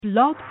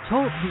Blog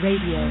Talk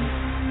Radio.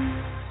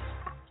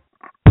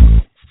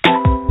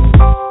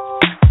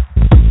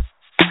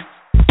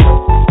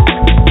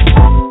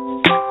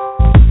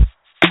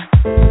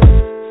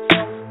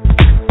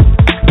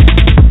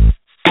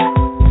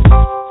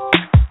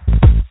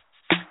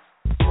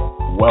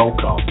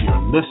 Welcome.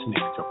 You're listening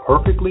to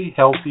Perfectly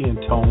Healthy and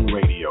Toned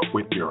Radio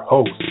with your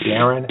host,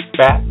 Darren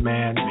Fat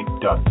Man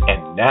McDuck.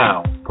 And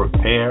now,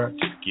 prepare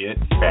to get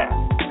fat.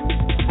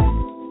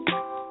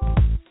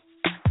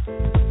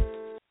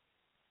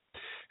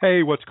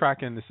 Hey, what's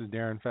cracking? This is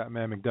Darren Fat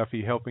Man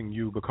McDuffie helping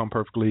you become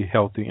perfectly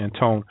healthy and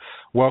toned.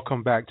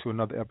 Welcome back to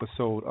another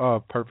episode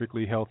of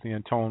Perfectly Healthy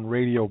and Toned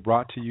Radio,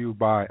 brought to you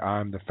by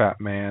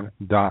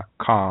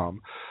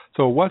I'mTheFatMan.com.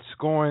 So what's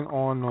going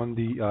on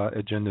the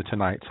agenda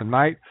tonight?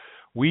 Tonight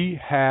we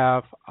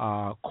have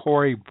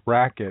Cori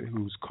Brackett,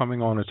 who's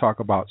coming on to talk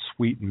about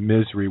Sweet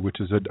Misery, which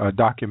is a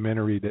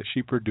documentary that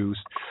she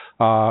produced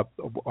a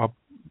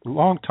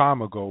long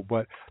time ago,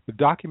 but the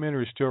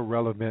documentary is still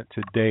relevant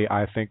today,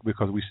 I think,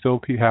 because we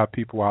still have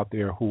people out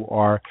there who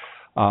are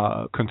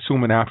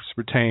consuming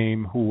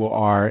aspartame, who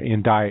are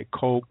in Diet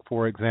Coke,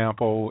 for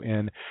example,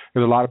 and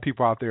there's a lot of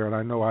people out there, and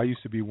I know I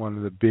used to be one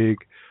of the big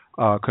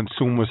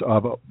consumers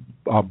of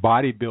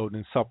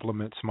bodybuilding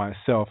supplements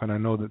myself, and I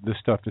know that this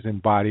stuff is in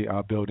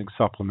bodybuilding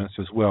supplements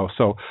as well.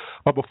 So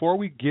before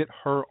we get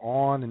her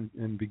on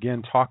and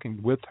begin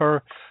talking with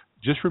her,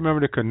 just remember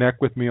to connect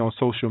with me on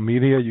social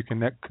media. You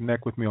can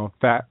connect with me on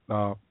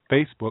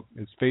Facebook.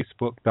 It's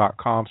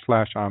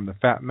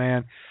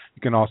facebook.com/I'mTheFatMan.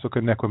 You can also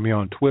connect with me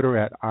on Twitter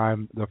at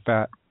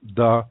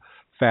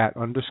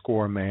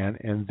 @I'mTheFat_man,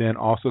 and then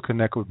also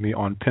connect with me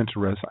on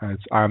Pinterest.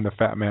 It's I'm the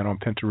Fat Man on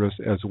Pinterest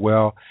as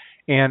well,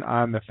 and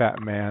I'm the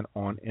Fat Man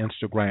on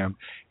Instagram.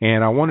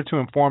 And I wanted to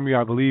inform you,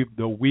 I believe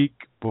the week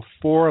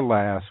before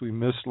last, we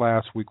missed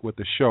last week with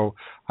the show,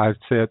 I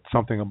said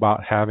something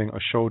about having a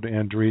shoulder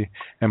injury,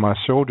 and my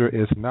shoulder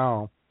is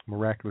now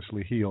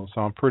miraculously healed.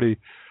 So I'm pretty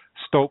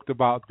stoked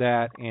about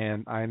that,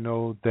 and I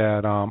know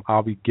that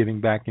I'll be getting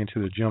back into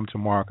the gym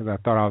tomorrow because I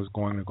thought I was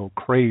going to go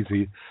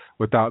crazy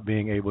without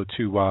being able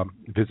to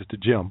visit the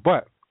gym.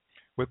 But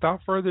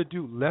without further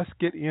ado, let's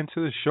get into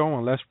the show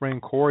and let's bring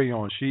Cori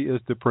on. She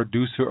is the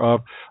producer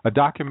of a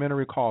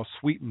documentary called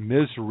Sweet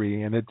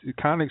Misery, and it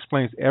kind of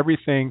explains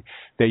everything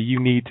that you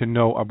need to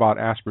know about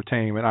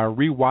aspartame. And I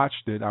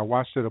rewatched it. I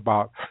watched it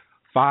about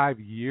 5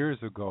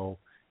 years ago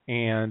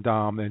and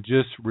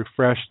just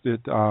refreshed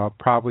it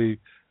probably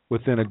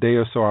within a day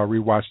or so. I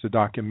rewatched the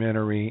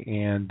documentary,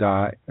 and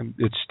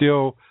it's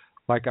still,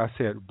 like I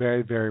said,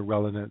 very, very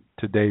relevant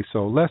today.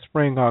 So let's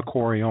bring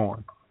Cori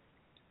on.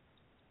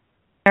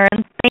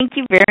 Aaron, thank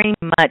you very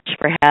much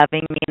for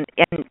having me,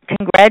 and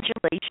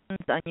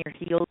congratulations on your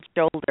healed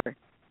shoulder.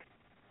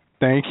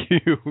 Thank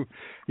you.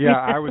 Yeah,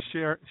 I was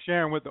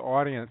sharing with the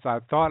audience. I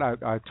thought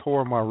I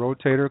tore my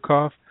rotator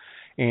cuff,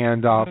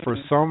 and for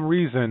some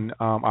reason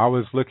I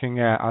was looking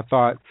at, I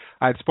thought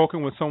I'd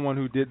spoken with someone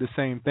who did the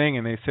same thing,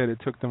 and they said it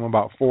took them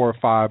about 4 or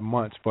 5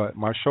 months, but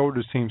my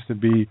shoulder seems to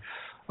be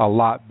a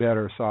lot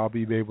better, so I'll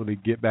be able to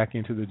get back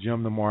into the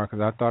gym tomorrow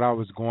because I thought I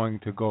was going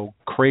to go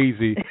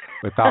crazy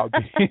without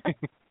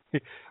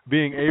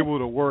being able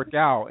to work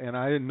out, and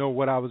I didn't know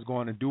what I was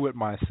going to do with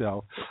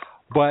myself.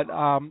 But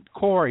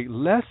Cori,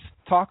 let's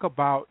talk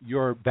about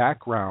your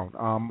background.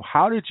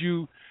 How did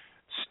you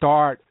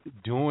start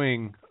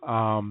doing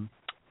how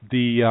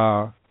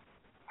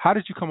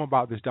did you come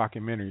about this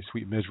documentary,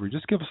 Sweet Misery?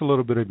 Just give us a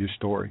little bit of your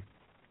story.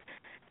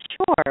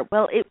 Sure.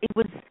 Well,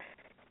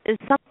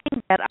 it's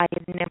something that I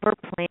had never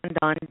planned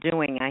on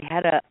doing. I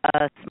had a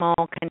small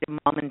kind of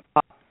mom and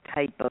pop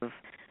type of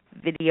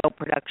video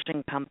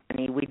production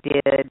company. We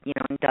did,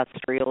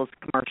 industrials,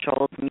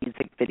 commercials,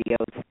 music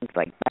videos, things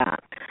like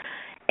that.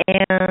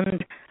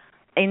 And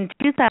in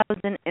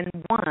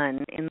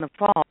 2001, in the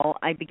fall,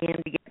 I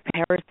began to get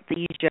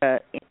paresthesia,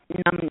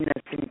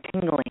 numbness, and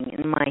tingling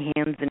in my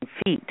hands and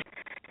feet.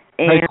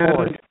 And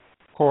hey,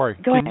 Cori,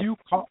 can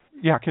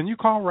you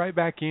call right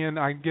back in?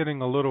 I'm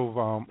getting a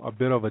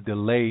bit of a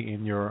delay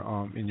in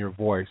your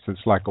voice.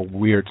 It's like a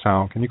weird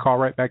sound. Can you call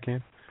right back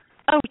in?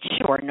 Oh,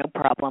 sure, no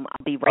problem.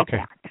 I'll be right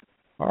back.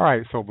 All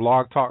right, so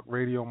Blog Talk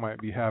Radio might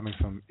be having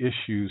some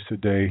issues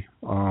today.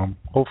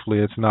 Hopefully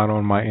it's not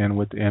on my end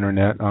with the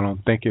internet. I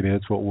don't think it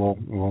is, but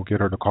we'll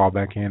get her to call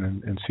back in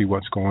and see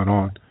what's going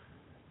on.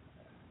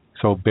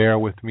 So bear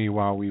with me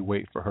while we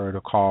wait for her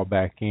to call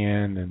back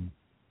in and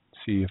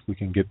see if we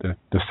can get the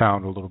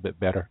sound a little bit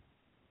better.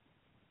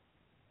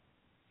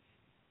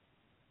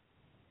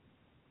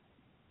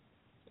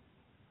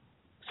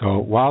 So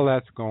while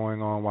that's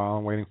going on, while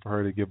I'm waiting for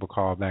her to give a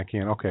call back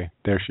in, okay,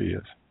 there she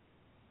is.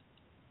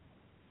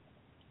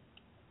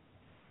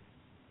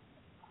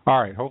 All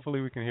right,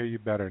 hopefully we can hear you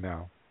better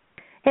now.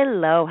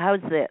 Hello,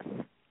 how's this?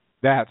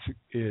 That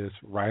is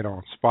right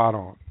on, spot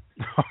on.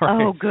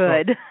 Right, oh,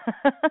 good.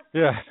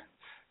 So,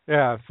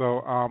 yeah.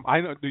 So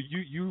I know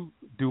you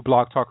do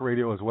Blog Talk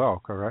Radio as well,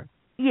 correct?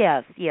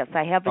 Yes.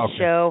 I have a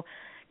show.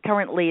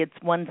 Currently,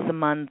 it's once a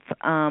month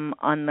on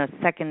the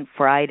second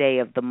Friday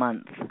of the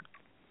month.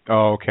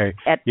 Oh, okay.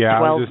 At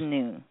 12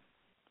 noon.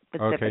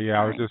 Pacific Okay,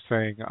 yeah, I was time. just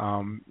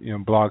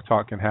saying, Blog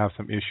Talk can have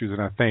some issues,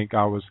 and I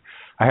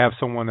have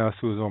someone else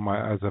who was on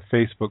my as a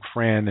Facebook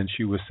friend, and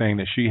she was saying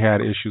that she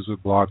had issues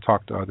with Blog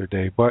Talk the other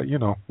day. But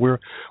we're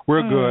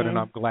good, and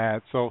I'm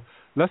glad. So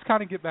let's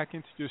kind of get back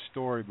into your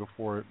story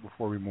before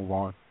we move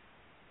on.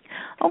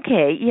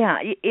 Okay, yeah,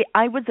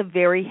 I was a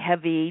very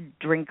heavy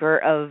drinker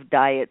of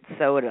diet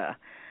soda,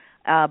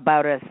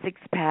 about a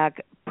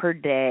 6-pack per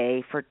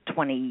day for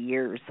 20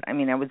 years. I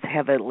mean, I was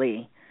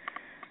heavily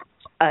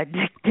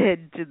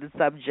addicted to the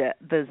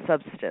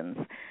substance.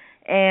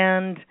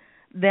 And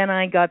then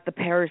I got the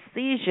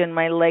paresthesia in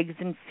my legs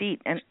and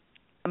feet and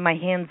my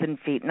hands and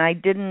feet, and I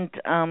didn't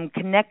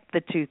connect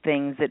the two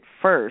things at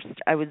first.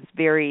 I was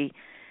very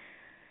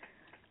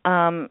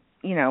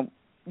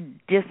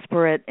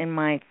disparate in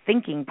my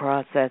thinking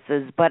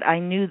processes, but I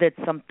knew that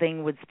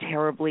something was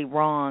terribly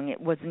wrong. It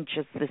wasn't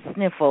just the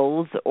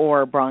sniffles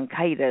or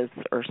bronchitis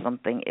or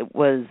something. It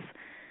was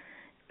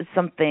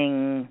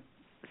something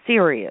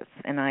serious,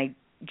 and I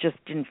just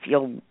didn't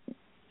feel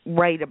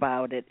right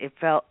about it.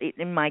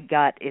 In my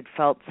gut, it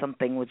felt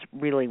something was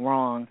really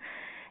wrong.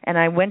 And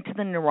I went to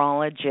the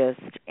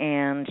neurologist,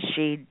 and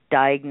she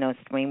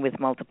diagnosed me with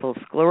multiple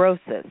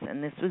sclerosis,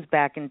 and this was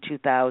back in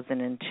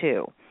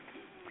 2002.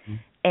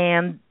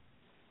 And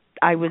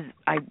I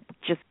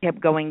just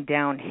kept going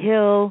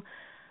downhill.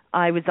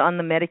 I was on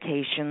the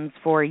medications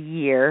for a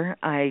year.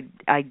 I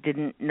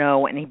didn't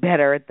know any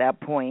better at that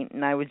point,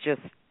 and I was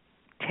just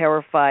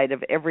terrified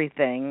of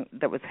everything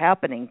that was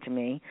happening to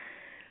me.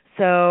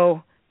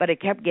 But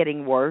it kept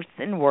getting worse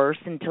and worse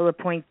until the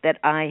point that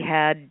I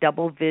had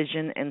double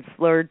vision and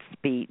slurred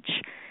speech,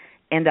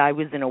 and I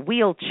was in a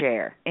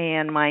wheelchair.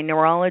 And my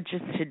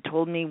neurologist had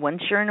told me,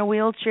 once you're in a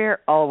wheelchair,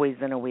 always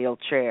in a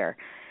wheelchair.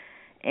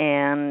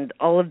 And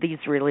all of these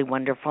really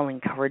wonderful,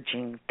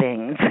 encouraging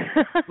things.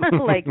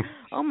 Like,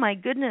 oh my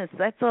goodness,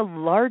 that's the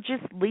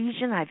largest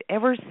lesion I've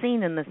ever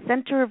seen in the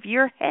center of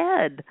your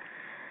head.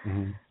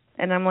 Mm-hmm.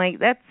 And I'm like,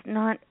 that's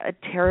not a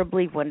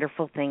terribly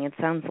wonderful thing. It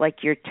sounds like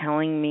you're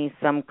telling me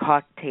some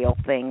cocktail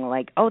thing,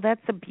 like, oh, that's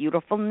a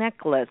beautiful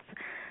necklace.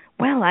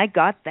 Well, I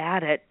got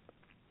that at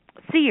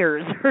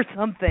Sears or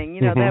something.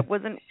 That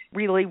wasn't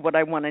really what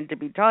I wanted to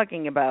be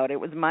talking about.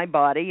 It was my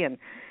body, and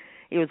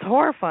it was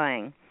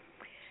horrifying.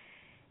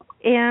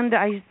 And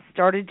I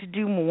started to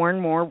do more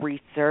and more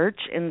research,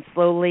 and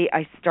slowly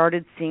I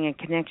started seeing a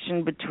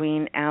connection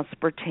between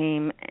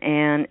aspartame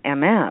and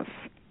MS.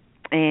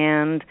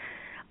 And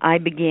I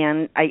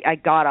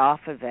got off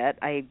of it.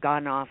 I had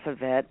gone off of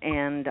it,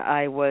 and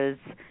I was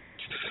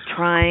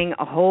trying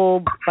a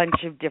whole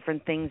bunch of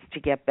different things to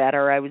get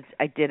better.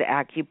 I did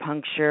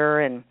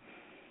acupuncture, and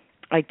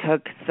I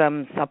took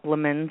some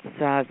supplements,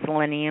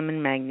 selenium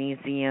and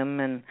magnesium,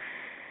 and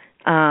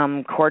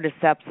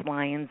cordyceps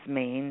lion's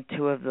mane,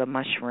 2 of the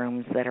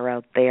mushrooms that are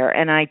out there.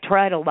 And I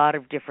tried a lot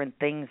of different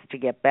things to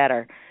get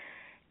better.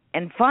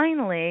 And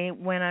finally,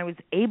 when I was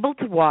able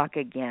to walk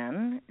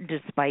again,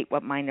 despite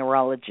what my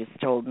neurologist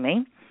told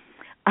me,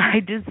 I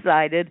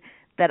decided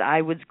that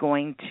I was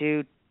going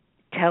to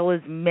tell as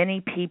many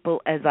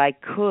people as I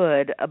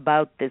could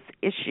about this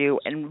issue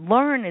and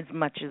learn as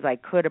much as I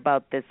could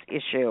about this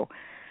issue,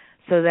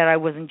 so that I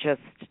wasn't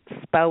just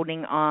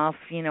spouting off,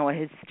 a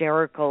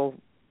hysterical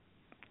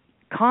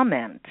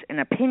comment, an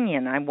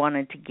opinion. I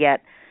wanted to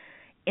get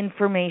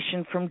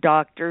information from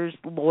doctors,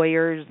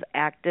 lawyers,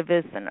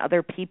 activists, and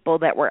other people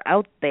that were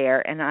out there,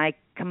 and I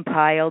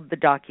compiled the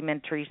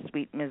documentary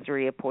Sweet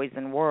Misery, A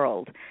Poison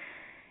World.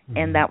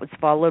 And that was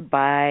followed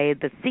by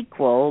the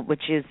sequel,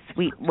 which is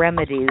Sweet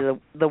Remedy,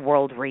 The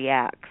World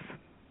Reacts.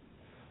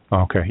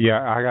 Okay,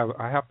 yeah,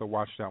 I have to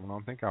watch that one. I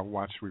don't think I've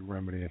watched Sweet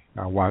Remedy.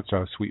 I watched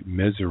Sweet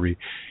Misery,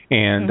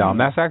 and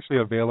that's actually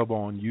available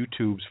on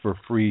YouTube for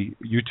free.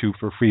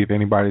 If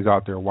anybody's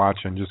out there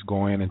watching, just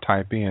go in and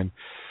type in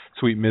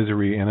Sweet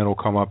Misery, and it'll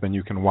come up, and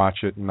you can watch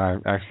it. And I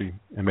actually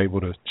am able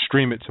to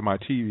stream it to my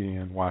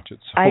TV and watch it.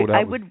 So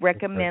I would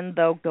recommend,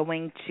 though,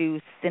 going to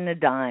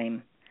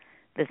Cinedigm,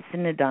 the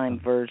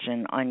Cinedigm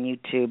version on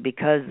YouTube,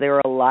 because there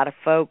are a lot of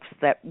folks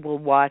that will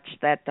watch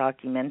that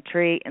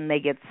documentary and they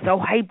get so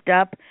hyped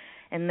up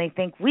and they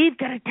think, we've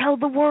got to tell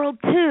the world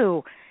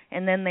too.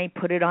 And then they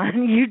put it on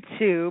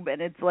YouTube,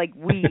 and it's like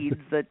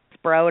weeds that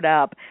sprout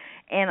up.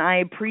 And I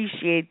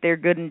appreciate their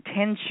good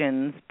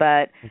intentions,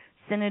 but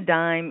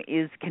Cinedigm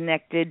is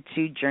connected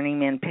to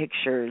Journeyman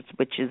Pictures,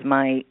 which is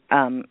my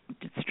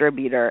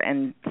distributor,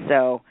 and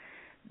so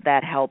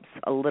that helps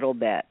a little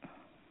bit.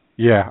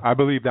 Yeah, I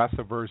believe that's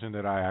the version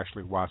that I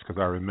actually watched, because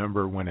I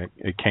remember when it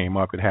came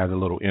up, it had a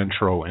little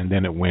intro, and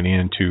then it went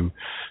into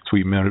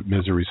Sweet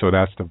Misery, so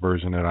that's the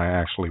version that I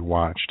actually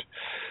watched.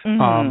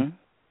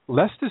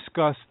 Let's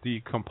discuss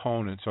the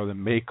components or the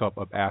makeup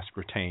of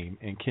aspartame,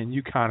 and can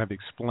you kind of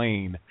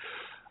explain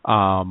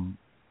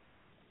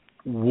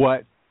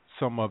what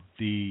some of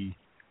the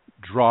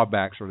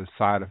drawbacks or the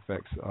side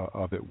effects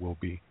of it will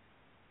be?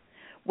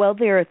 Well,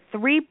 there are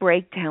 3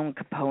 breakdown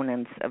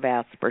components of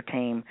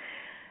aspartame.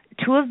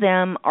 2 of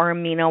them are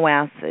amino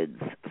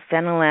acids,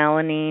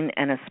 phenylalanine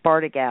and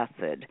aspartic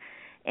acid.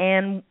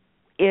 And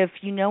if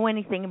you know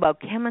anything about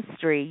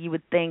chemistry, you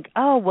would think,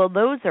 oh, well,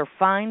 those are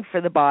fine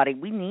for the body.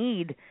 We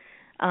need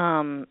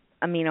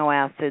amino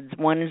acids.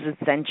 One is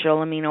essential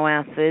amino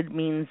acid,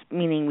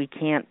 meaning we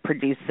can't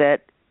produce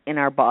it in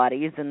our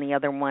bodies, and the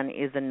other one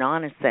is a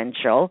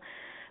non-essential.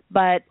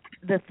 But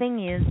the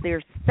thing is,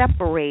 they're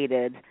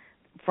separated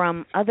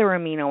from other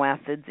amino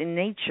acids in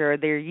nature.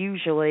 They're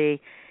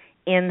usually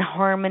in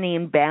harmony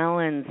and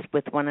balance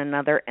with one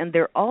another, and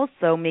they're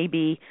also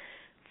maybe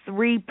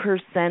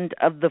 3%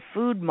 of the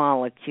food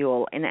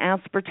molecule. In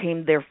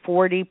aspartame, they're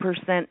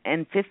 40%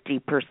 and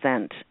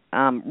 50%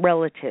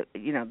 relative,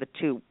 the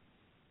two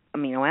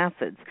amino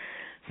acids.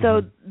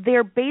 So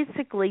they're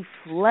basically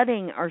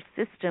flooding our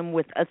system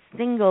with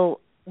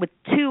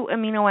two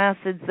amino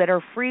acids that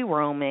are free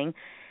roaming,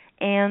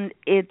 and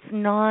it's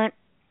not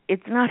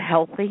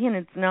healthy and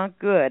it's not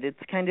good. It's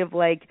kind of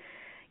like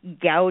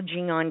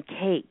gouging on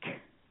cake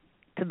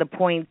to the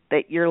point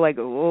that you're like,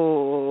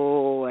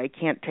 oh, I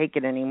can't take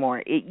it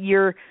anymore.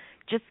 You're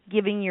just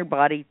giving your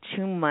body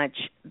too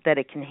much that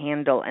it can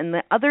handle. And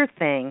the other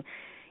thing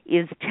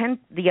is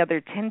the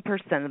other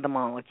 10% of the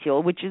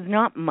molecule, which is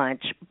not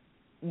much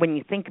when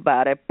you think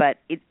about it, but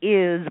it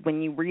is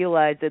when you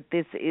realize that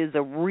this is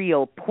a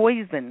real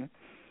poison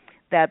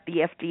that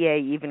the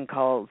FDA even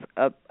calls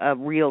a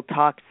real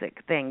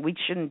toxic thing. We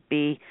shouldn't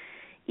be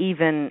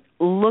even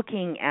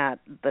looking at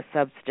the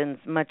substance,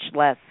 much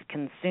less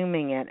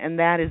consuming it, and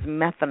that is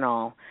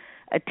methanol.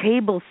 A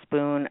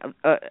tablespoon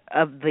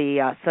of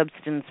the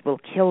substance will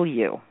kill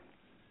you.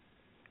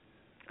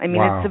 I mean,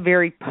 Wow. It's a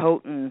very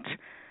potent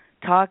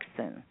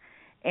toxin.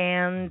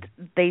 And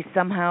they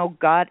somehow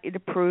got it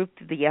approved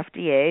to the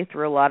FDA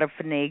through a lot of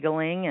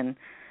finagling and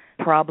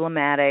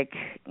problematic,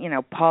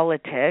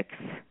 politics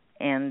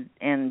and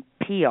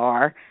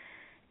PR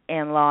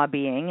and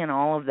lobbying and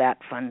all of that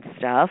fun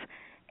stuff.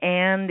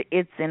 And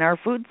it's in our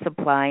food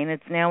supply, and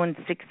it's now in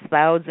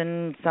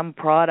 6,000 some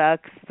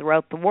products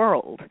throughout the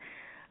world.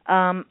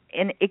 And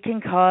it can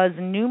cause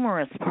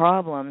numerous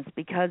problems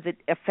because it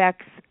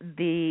affects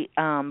the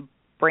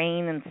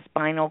brain and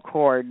spinal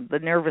cord, the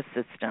nervous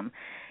system.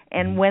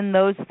 And when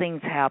those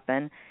things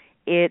happen,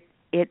 it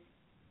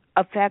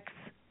affects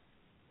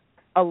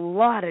a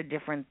lot of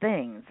different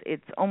things.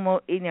 It's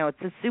almost,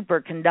 it's a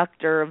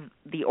superconductor of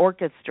the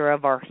orchestra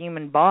of our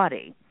human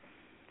body.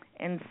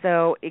 And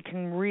so it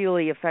can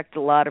really affect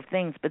a lot of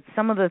things. But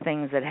some of the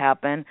things that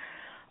happen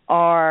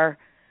are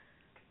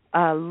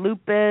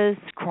lupus,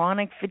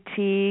 chronic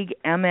fatigue,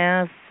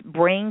 MS,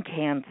 brain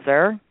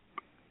cancer.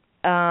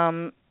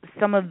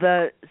 Some of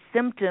the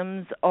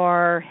symptoms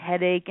are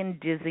headache and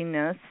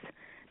dizziness.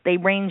 They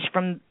range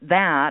from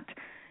that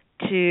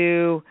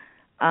to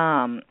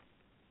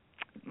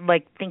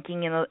like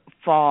thinking in a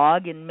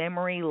fog and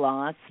memory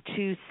loss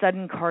to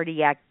sudden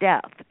cardiac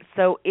death.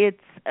 So it's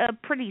a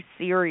pretty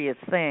serious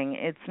thing.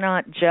 It's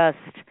not just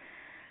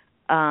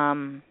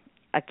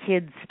a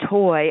kid's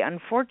toy.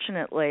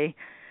 Unfortunately,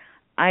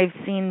 I've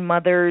seen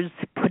mothers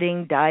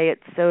putting diet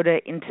soda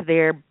into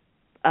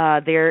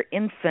their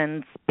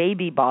infant's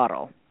baby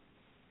bottle.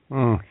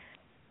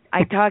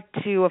 I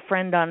talked to a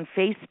friend on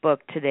Facebook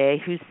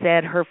today who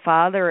said her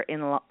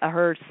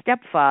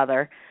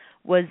stepfather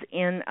was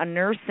in a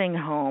nursing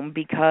home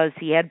because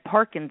he had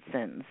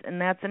Parkinson's,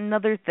 and that's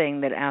another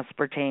thing that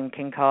aspartame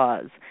can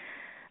cause.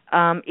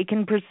 It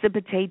can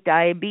precipitate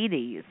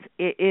diabetes.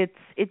 It's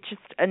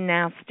just a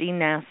nasty,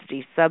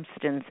 nasty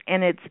substance,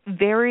 and it's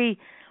very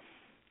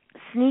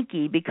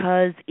sneaky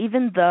because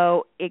even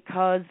though it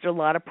caused a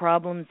lot of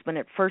problems when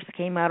it first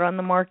came out on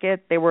the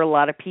market, there were a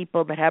lot of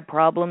people that had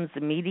problems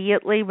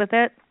immediately with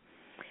it.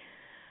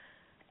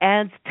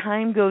 As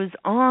time goes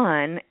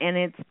on and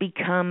it's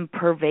become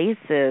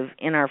pervasive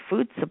in our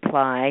food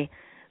supply,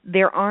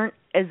 there aren't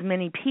as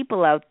many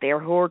people out there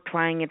who are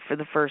trying it for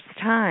the first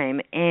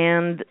time.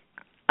 And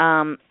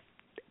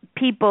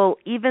people,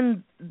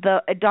 even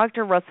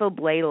Dr. Russell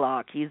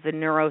Blaylock, he's a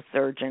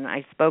neurosurgeon.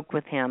 I spoke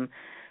with him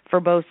for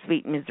both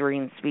Sweet Misery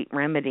and Sweet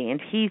Remedy.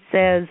 And he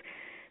says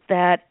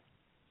that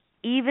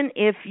even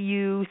if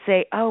you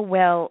say, oh,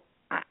 well,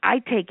 I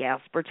take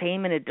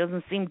aspartame and it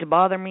doesn't seem to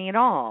bother me at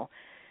all,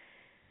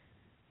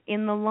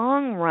 in the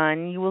long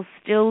run, you will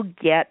still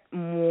get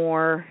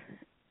more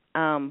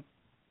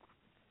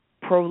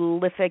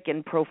prolific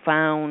and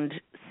profound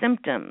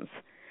symptoms.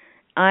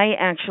 I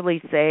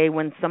actually say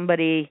when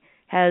somebody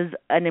has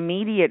an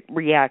immediate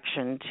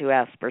reaction to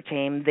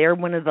aspartame, they're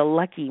one of the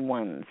lucky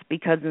ones,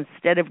 because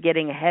instead of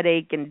getting a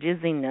headache and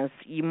dizziness,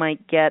 you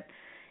might get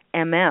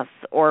MS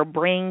or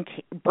brain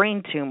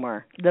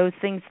tumor. Those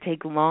things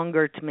take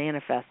longer to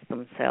manifest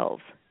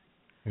themselves.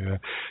 Yeah.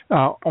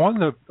 On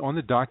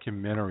the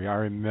documentary, I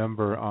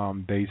remember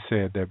they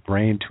said that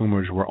brain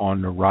tumors were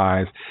on the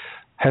rise.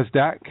 Has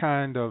that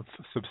kind of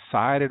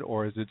subsided,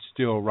 or is it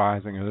still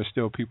rising? Are there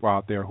still people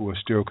out there who are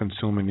still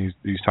consuming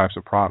these types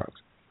of products?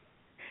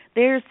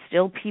 There's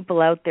still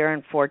people out there,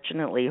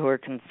 unfortunately, who are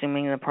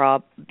consuming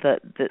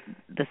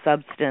the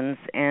substance,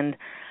 and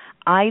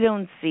I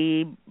don't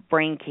see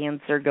brain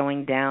cancer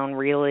going down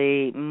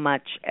really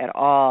much at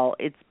all.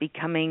 It's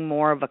becoming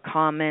more of a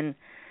common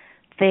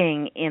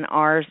thing in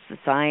our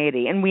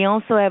society. And we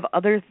also have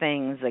other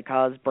things that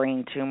cause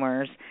brain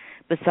tumors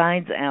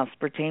besides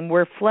aspartame.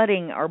 We're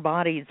flooding our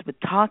bodies with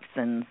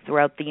toxins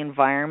throughout the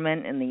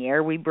environment and the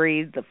air we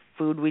breathe, the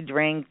food we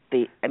drink,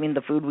 the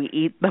food we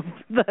eat, the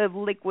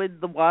liquid,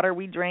 the water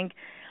we drink.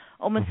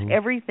 Almost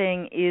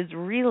everything is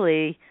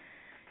really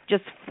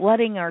just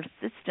flooding our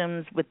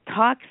systems with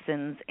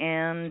toxins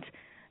and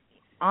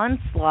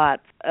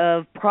onslaughts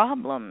of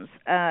problems.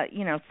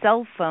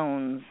 Cell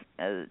phones,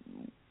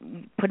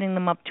 putting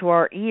them up to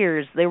our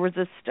ears. There was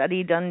a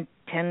study done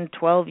 10,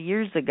 12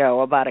 years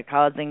ago about it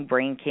causing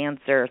brain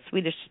cancer, a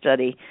Swedish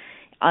study,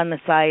 on the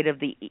side of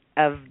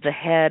the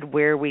head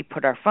where we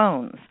put our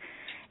phones.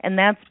 And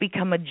that's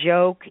become a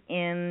joke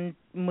in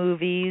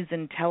movies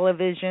and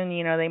television.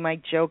 They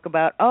might joke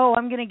about, oh,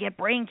 I'm going to get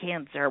brain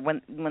cancer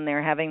when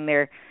they're having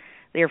their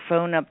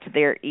phone up to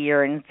their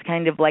ear, and it's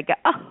kind of like,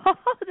 oh,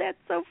 that's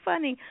so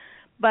funny.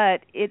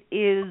 But it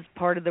is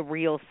part of the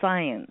real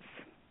science.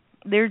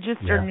 There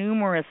just are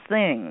numerous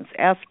things.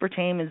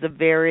 Aspartame is a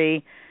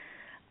very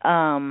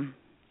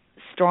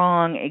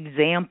strong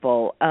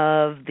example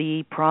of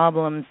the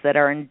problems that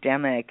are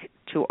endemic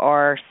to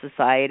our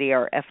society,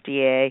 our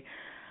FDA,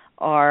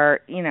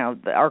 our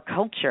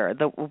culture,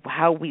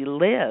 how we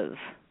live.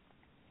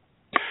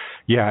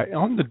 Yeah,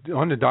 on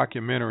the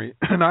documentary,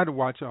 and I'd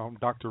watched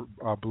Dr.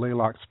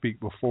 Blaylock speak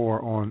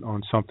before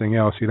on something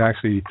else. He'd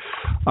actually,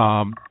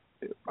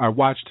 I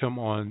watched him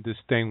on this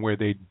thing where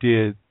they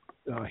did.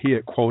 He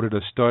had quoted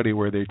a study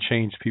where they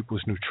changed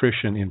people's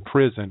nutrition in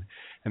prison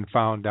and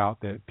found out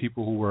that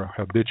people who were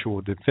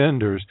habitual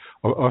offenders,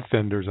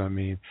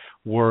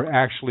 were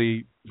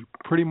actually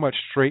pretty much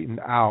straightened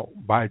out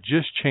by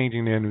just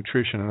changing their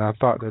nutrition. And I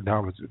thought that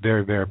was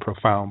very, very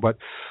profound. But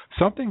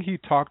something he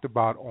talked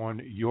about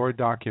on your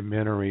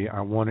documentary,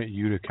 I wanted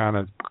you to kind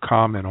of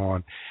comment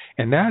on,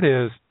 and that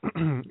is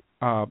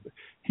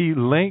he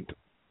linked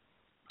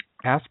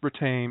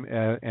aspartame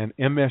and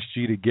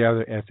MSG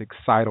together as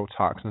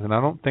excitotoxins, and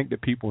I don't think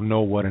that people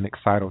know what an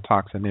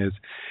excitotoxin is.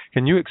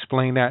 Can you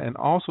explain that? And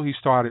also he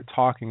started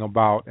talking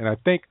about, and I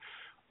think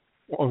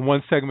on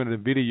one segment of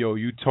the video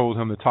you told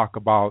him to talk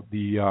about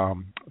the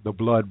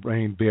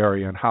blood-brain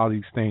barrier and how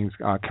these things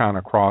kind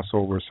of cross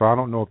over. So I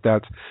don't know if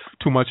that's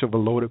too much of a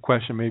loaded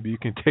question. Maybe you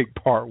can take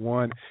part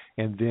one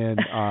and then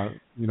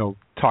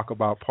talk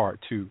about part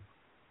two.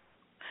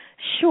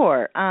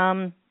 Sure.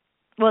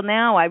 Well,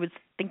 now I was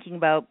thinking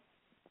about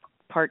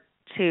part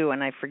two,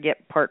 and I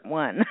forget part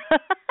one.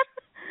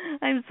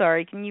 I'm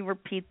sorry. Can you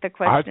repeat the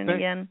question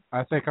again?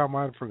 I think I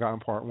might have forgotten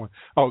part one.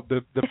 Oh,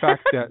 the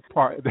fact that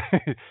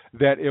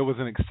that it was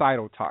an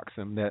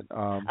excitotoxin. That.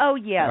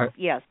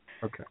 Yes.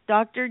 Okay.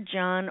 Dr.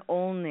 John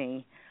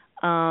Olney,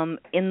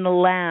 in the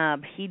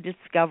lab, he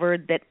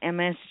discovered that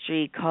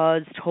MSG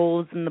caused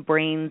holes in the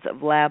brains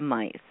of lab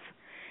mice,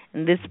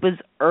 and this was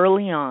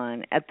early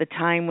on, at the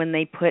time when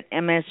they put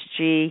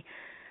MSG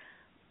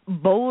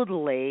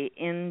boldly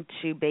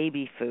into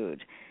baby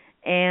food.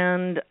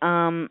 And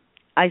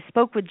I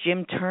spoke with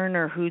Jim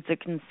Turner, who's a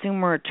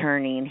consumer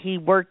attorney, and he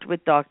worked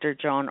with Dr.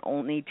 John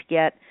Olney to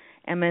get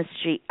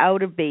MSG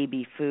out of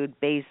baby food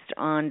based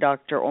on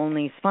Dr.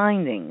 Olney's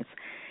findings.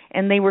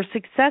 And they were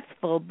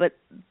successful, but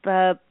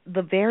the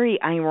very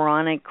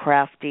ironic,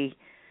 crafty,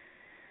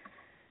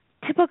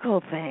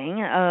 typical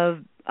thing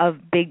of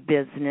big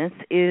business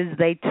is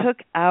they took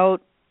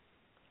out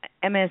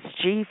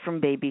MSG from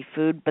baby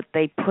food, but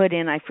they put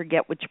in, I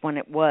forget which one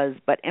it was,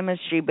 but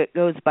MSG but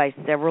goes by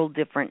several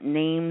different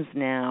names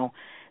now,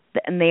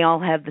 and they all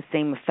have the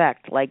same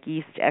effect, like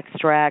yeast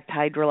extract,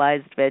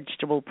 hydrolyzed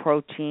vegetable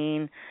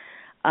protein,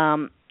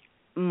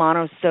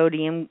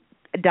 monopotasium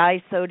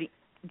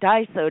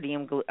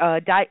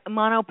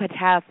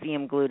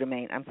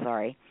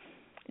glutamate,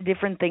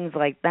 different things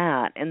like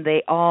that, and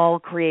they all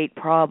create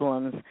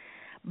problems.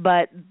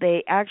 But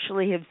they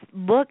actually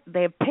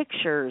they have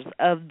pictures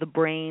of the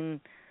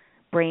brain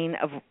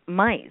of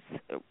mice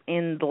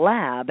in the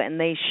lab, and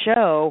they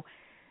show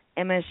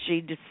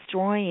MSG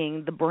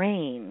destroying the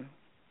brain.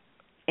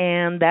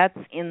 And that's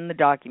in the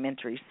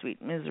documentary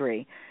Sweet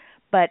Misery.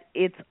 But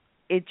it's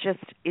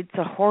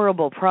a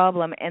horrible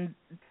problem. And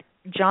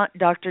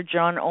Dr.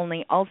 John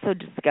Olney also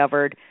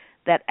discovered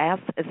that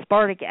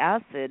aspartic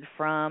acid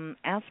from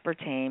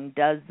aspartame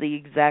does the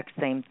exact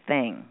same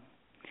thing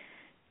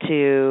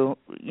to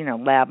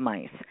lab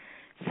mice.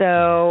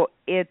 So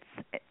it's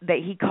that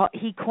he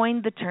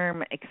coined the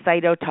term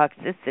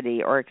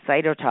excitotoxicity or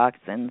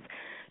excitotoxins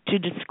to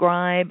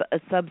describe a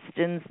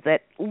substance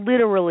that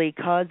literally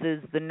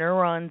causes the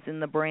neurons in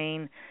the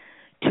brain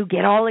to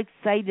get all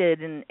excited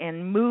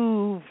and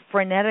move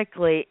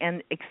frenetically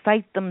and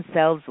excite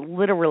themselves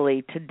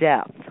literally to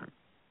death.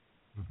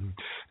 Mm-hmm.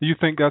 Do you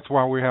think that's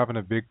why we're having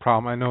a big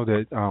problem? I know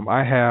that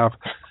I have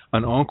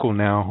an uncle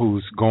now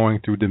who's going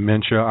through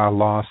dementia. I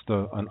lost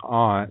an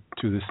aunt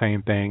to the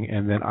same thing,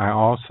 and then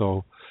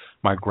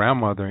my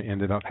grandmother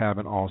ended up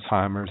having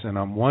Alzheimer's, and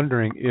I'm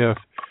wondering if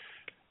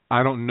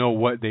I don't know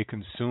what they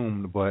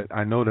consumed, but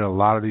I know that a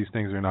lot of these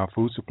things are in our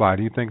food supply.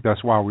 Do you think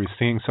that's why we're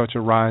seeing such a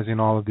rise in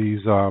all of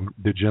these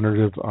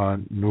degenerative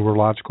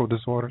neurological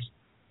disorders?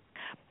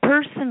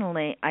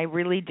 Personally, I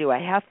really do. I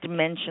have to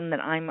mention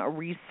that I'm a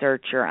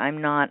researcher. I'm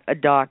not a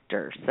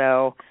doctor.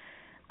 So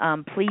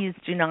please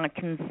do not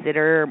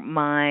consider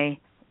my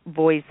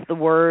voice the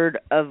word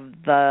of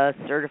the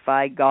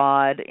certified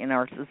God in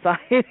our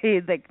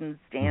society that can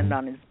stand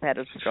on his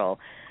pedestal.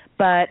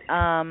 But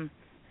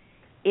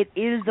it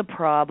is a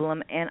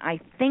problem, and I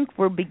think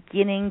we're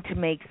beginning to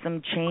make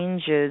some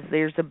changes.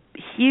 There's a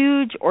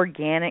huge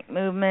organic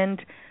movement,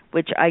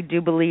 which I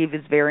do believe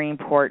is very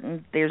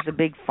important. There's a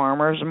big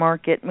farmers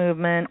market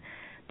movement.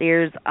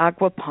 There's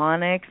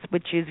aquaponics,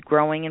 which is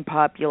growing in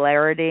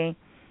popularity,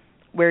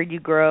 where you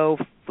grow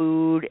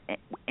food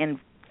and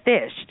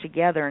fish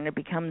together, and it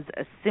becomes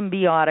a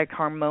symbiotic,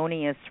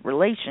 harmonious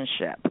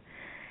relationship.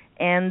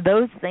 And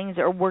those things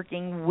are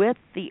working with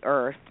the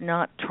earth,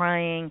 not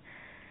trying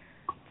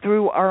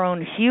through our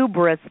own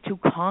hubris to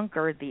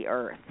conquer the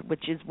earth,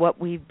 which is what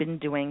we've been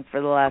doing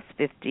for the last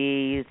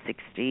 50,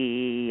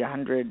 60,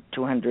 100,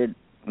 200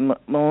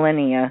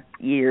 millennia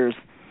years.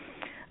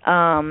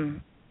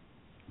 In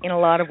a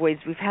lot of ways,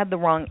 we've had the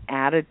wrong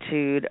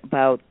attitude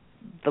about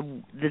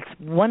this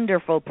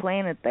wonderful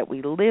planet that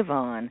we live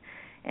on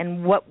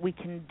and what we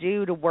can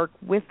do to work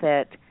with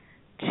it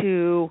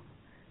to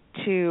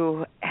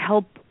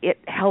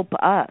help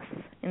us,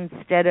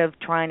 instead of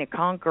trying to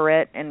conquer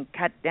it and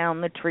cut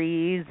down the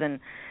trees and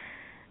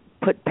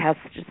put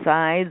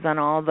pesticides on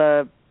all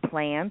the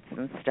plants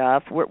and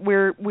stuff.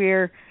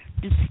 We're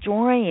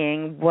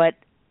destroying what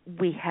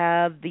we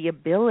have the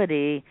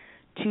ability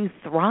to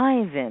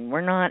thrive in. We're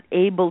not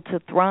able to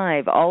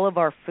thrive. All of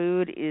our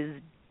food is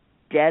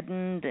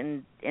deadened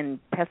and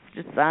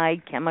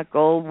pesticide,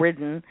 chemical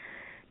ridden,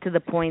 to the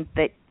point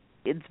that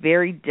it's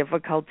very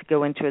difficult to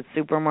go into a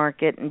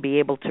supermarket and be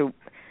able to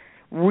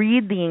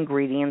read the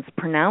ingredients,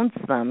 pronounce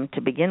them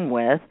to begin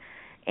with,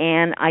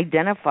 and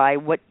identify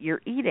what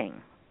you're eating.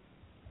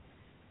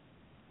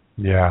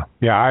 Yeah,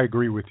 I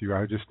agree with you.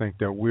 I just think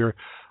that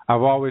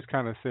I've always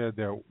kind of said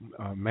that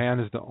man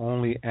is the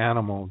only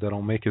animal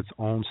that'll make its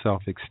own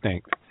self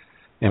extinct.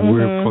 And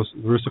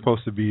we're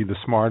supposed to be the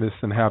smartest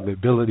and have the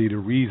ability to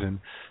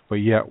reason, but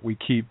yet we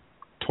keep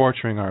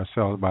torturing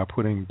ourselves by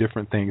putting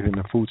different things in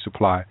the food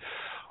supply.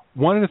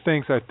 One of the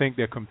things I think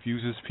that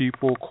confuses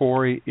people,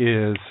 Cori,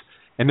 is,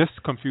 and this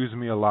confused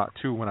me a lot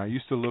too, when I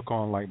used to look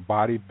on like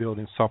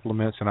bodybuilding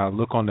supplements and I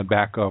look on the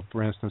back of,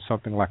 for instance,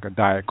 something like a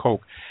Diet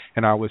Coke,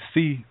 and I would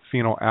see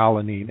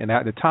phenylalanine. And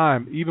at the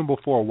time, even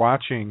before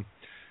watching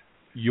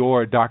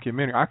your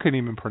documentary, I couldn't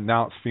even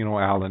pronounce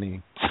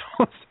phenylalanine.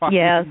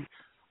 Yes.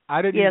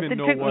 I didn't even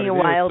know what it is. Yes, it took me a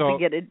while to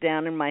get it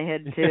down in my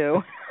head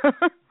too.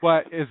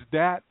 But is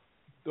that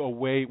a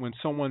way when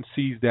someone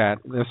sees that,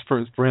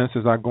 for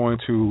instance, I go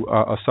into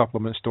a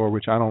supplement store,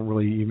 which I don't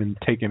really even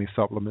take any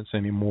supplements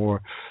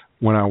anymore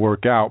when I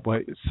work out,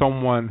 but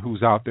someone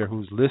who's out there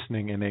who's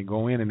listening and they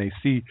go in and they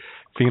see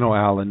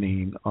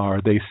phenylalanine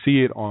or they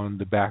see it on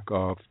the back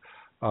of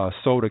a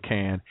soda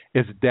can,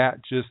 is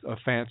that just a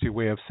fancy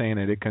way of saying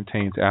that it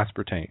contains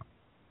aspartame?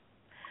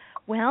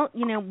 Well,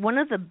 one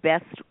of the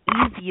best,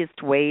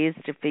 easiest ways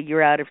to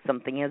figure out if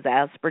something has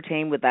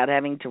aspartame without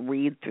having to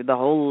read through the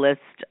whole list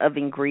of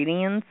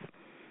ingredients,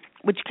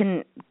 which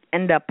can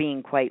end up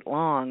being quite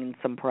long in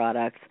some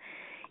products,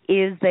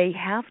 is they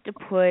have to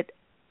put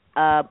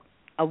a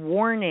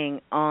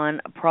warning on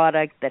a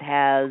product that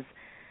has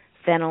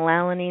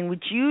phenylalanine,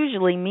 which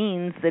usually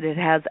means that it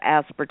has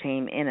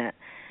aspartame in it.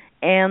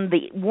 And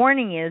the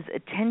warning is,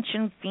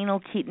 attention,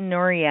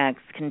 phenylketonuria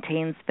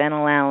contains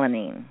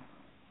phenylalanine.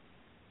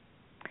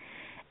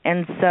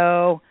 And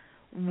so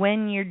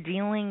when you're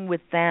dealing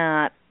with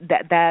that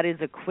is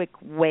a quick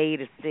way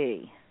to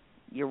see.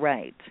 You're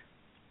right.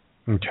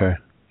 Okay.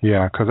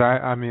 Yeah, because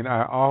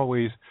I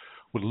always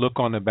would look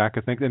on the back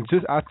of things. And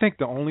I think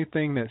the only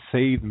thing that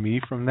saved me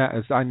from that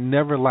is I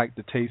never liked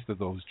the taste of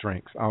those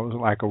drinks. I was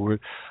like,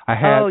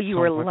 you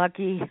were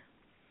lucky.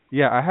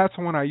 Yeah, I had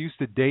someone I used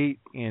to date,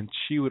 and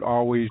she would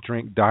always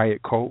drink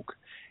Diet Coke,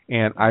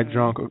 and I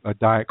drank a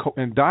Diet Coke.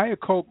 And Diet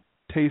Coke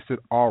tasted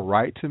all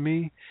right to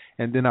me,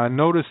 and then I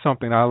noticed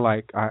something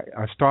I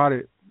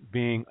started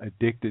being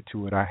addicted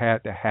to it. I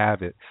had to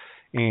have it,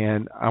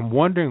 and I'm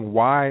wondering,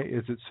 why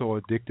is it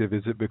so addictive?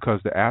 Is it because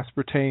the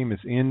aspartame is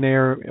in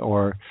there,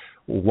 or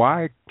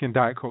why can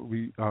Diet Coke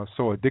be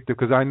so addictive?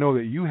 Because I know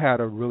that you had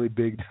a really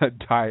big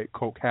Diet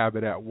Coke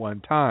habit at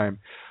one time.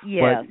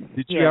 Yes. But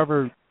did you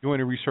ever do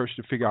any research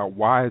to figure out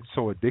why it's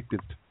so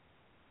addictive?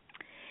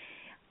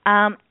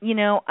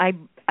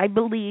 I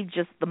believe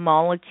just the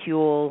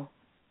molecule,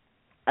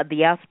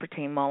 the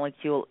aspartame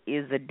molecule,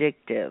 is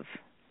addictive.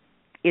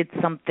 It's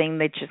something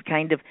that just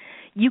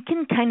you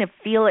can kind of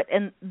feel it.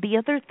 And the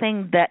other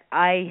thing that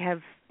I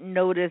have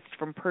noticed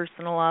from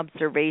personal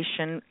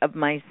observation of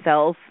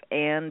myself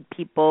and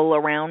people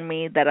around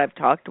me that I've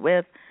talked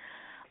with,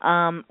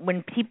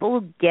 when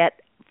people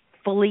get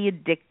fully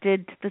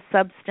addicted to the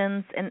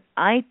substance, and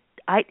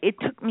it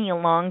took me a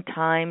long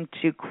time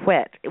to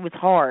quit. It was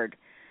hard.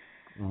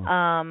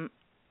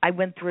 I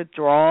went through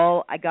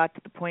withdrawal. I got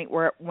to the point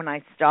where when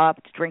I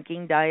stopped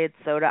drinking diet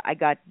soda, I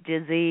got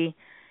dizzy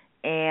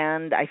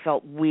and I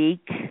felt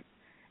weak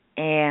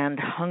and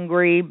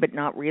hungry, but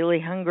not really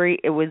hungry.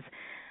 It was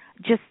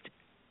just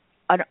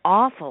an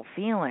awful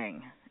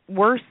feeling,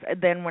 worse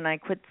than when I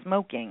quit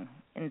smoking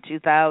in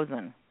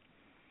 2000.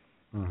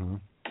 Mm-hmm.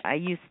 I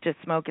used to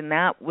smoke, and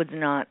that was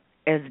not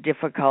as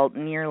difficult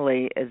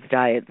nearly as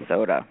diet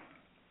soda.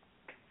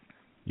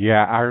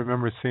 Yeah, I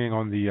remember seeing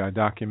on the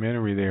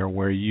documentary there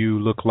where you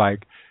look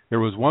like, there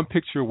was one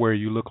picture where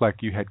you looked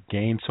like you had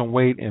gained some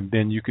weight, and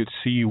then you could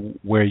see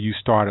where you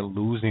started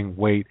losing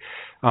weight.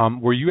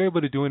 Were you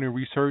able to do any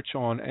research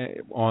on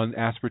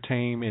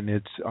aspartame and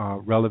its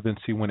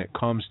relevancy when it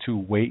comes to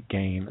weight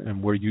gain?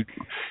 And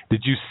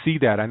did you see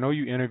that? I know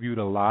you interviewed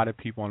a lot of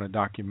people on the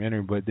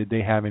documentary, but did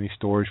they have any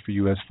stories for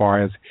you as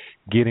far as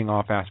getting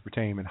off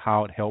aspartame and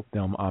how it helped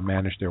them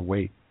manage their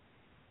weight?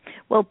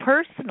 Well,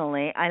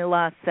 personally, I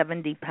lost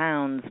 70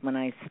 pounds when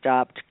I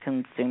stopped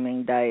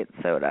consuming diet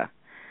soda.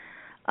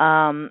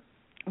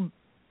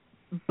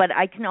 But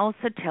I can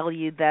also tell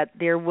you that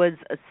there was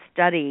a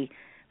study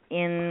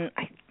in,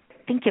 I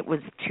think it was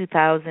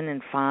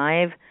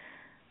 2005,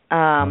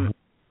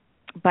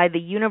 by the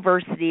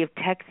University of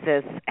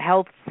Texas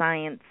Health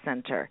Science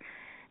Center.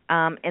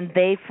 And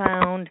they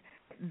found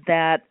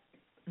that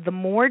the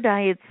more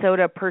diet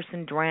soda a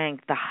person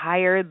drank, the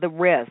higher the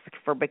risk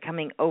for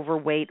becoming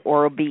overweight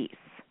or obese.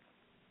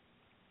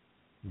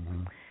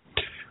 Mm-hmm.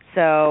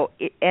 So,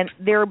 and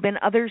there have been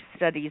other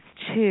studies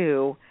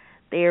too.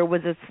 There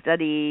was a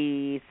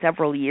study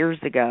several years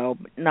ago,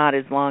 not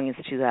as long as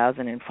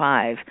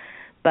 2005,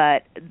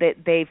 but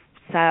they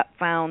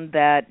found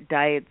that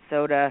diet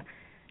soda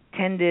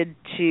tended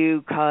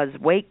to cause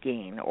weight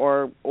gain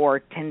or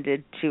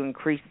tended to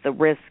increase the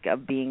risk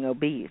of being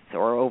obese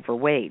or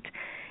overweight.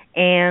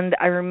 And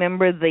I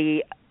remember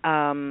the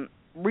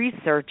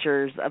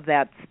researchers of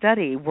that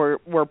study were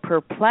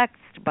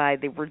perplexed by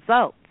the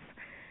results,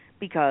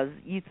 because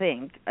you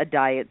think a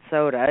diet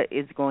soda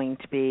is going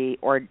to be,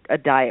 or a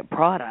diet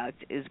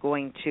product is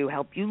going to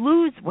help you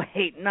lose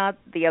weight, not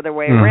the other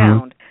way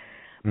around.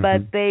 Mm-hmm.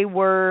 But they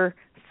were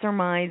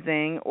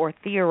surmising or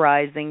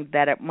theorizing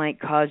that it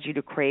might cause you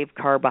to crave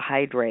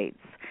carbohydrates.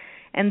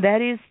 And that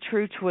is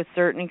true to a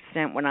certain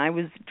extent. When I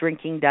was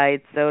drinking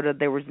diet soda,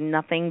 there was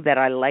nothing that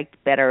I liked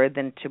better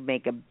than to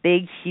make a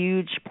big,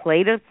 huge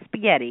plate of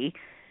spaghetti,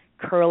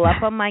 curl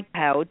up on my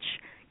couch,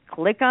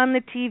 click on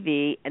the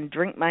TV, and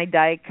drink my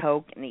Diet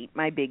Coke and eat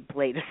my big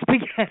plate of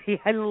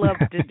spaghetti. I love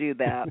to do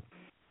that.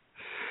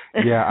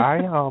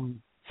 Yeah,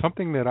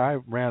 something that I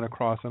ran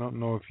across, I don't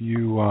know if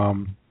you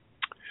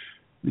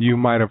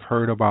might have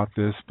heard about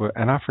this,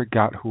 and I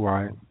forgot who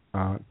I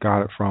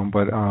got it from,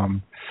 but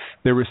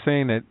they were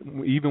saying that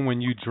even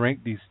when you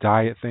drink these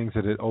diet things,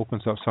 that it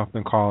opens up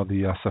something called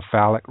the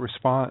cephalic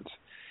response,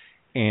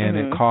 and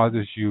it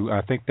causes you,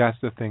 I think that's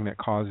the thing that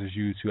causes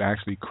you to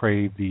actually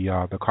crave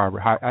the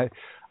carbohydrate.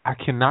 I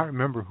cannot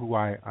remember who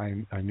I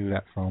knew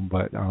that from,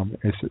 but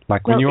it's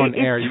like when you're on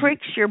air. It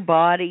tricks your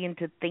body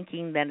into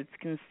thinking that it's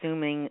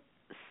consuming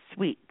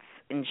sweets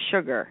and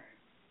sugar,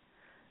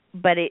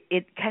 but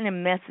it kind of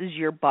messes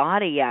your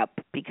body up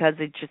because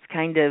it's just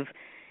kind of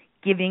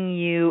giving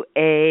you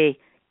a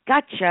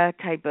gotcha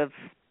type of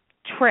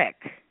trick,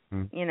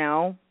 you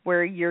know,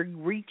 where you're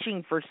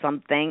reaching for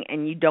something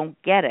and you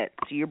don't get it.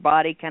 So your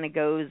body kind of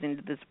goes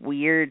into this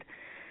weird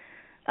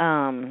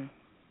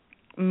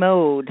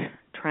mode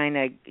trying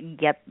to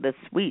get the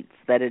sweets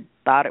that it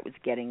thought it was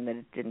getting that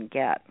it didn't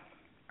get.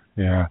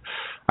 Yeah.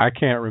 I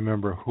can't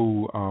remember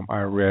who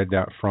I read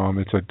that from.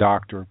 It's a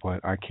doctor,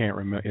 but I can't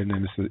remember. And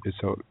then it's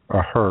a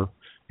her.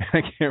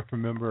 I can't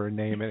remember her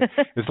name.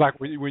 It's like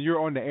when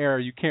you're on the air,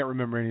 you can't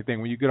remember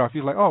anything. When you get off,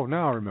 you're like, oh,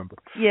 now I remember.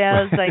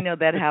 Yes, I know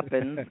that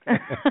happens.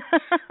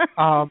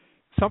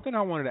 Something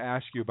I wanted to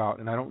ask you about,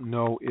 and I don't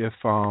know if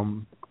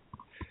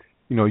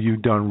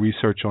you've done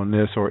research on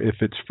this or if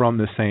it's from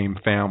the same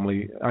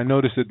family. I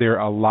noticed that there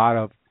are a lot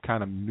of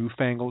kind of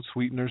newfangled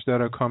sweeteners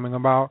that are coming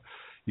about.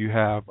 You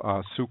have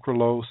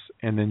sucralose,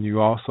 and then you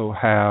also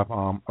have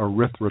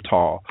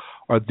erythritol.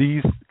 Are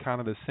these kind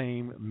of the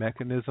same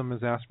mechanism as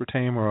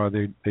aspartame, or are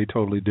they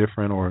totally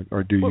different,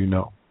 or do you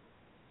know?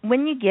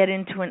 When you get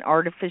into an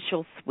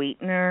artificial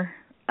sweetener,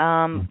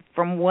 from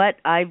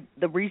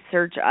the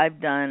research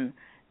I've done,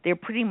 they're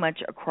pretty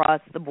much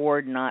across the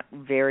board not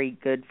very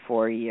good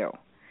for you.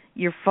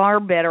 You're far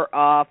better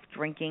off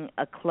drinking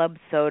a club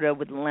soda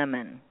with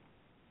lemon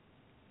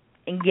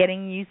and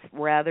getting used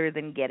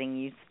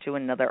to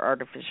another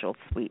artificial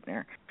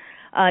sweetener.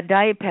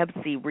 Diet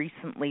Pepsi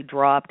recently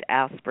dropped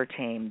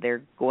aspartame.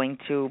 They're going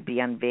to be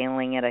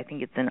unveiling it. I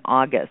think it's in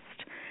August.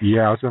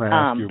 Yeah, I was going to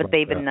ask you about but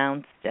they've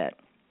announced it.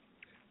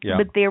 Yeah.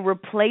 But they're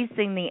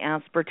replacing the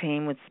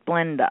aspartame with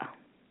Splenda,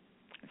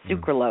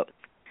 sucralose,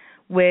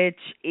 which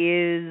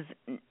is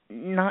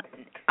not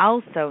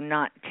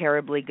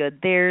terribly good.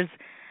 There's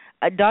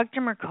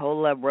Dr.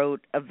 Mercola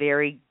wrote a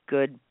very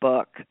good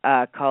book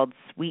called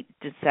Sweet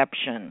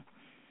Deception,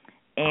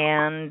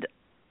 and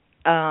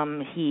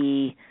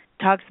he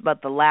talks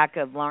about the lack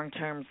of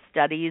long-term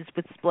studies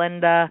with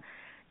Splenda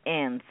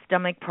and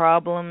stomach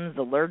problems,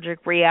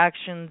 allergic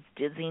reactions,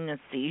 dizziness,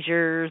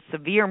 seizures,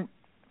 severe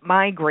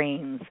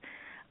migraines,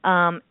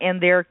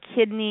 and there are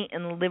kidney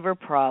and liver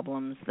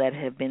problems that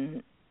have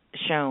been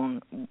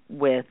shown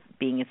with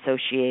being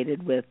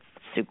associated with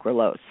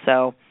sucralose.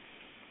 So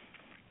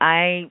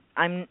I'm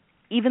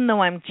even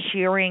though I'm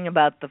cheering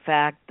about the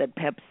fact that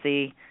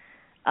Pepsi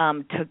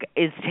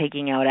is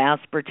taking out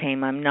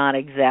aspartame, I'm not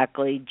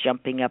exactly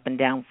jumping up and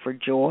down for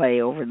joy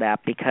over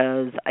that,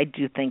 because I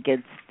do think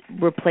it's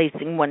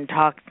replacing one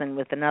toxin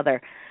with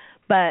another.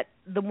 But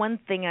the one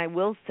thing I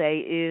will say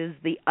is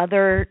the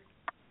other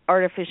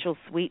artificial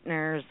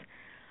sweeteners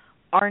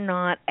are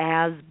not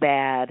as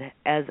bad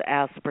as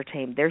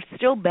aspartame. They're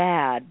still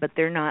bad, but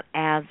they're not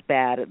as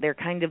bad. They're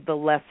kind of the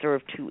lesser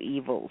of two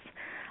evils.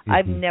 Mm-hmm.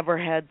 I've never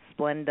had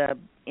Splenda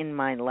in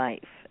my life,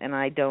 and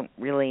I don't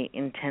really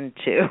intend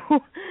to.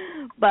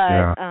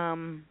 But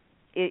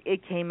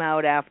it came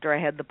out after I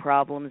had the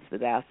problems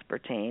with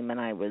aspartame,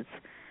 and I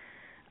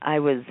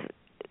was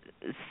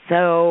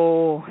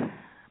so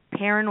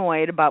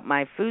paranoid about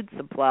my food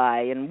supply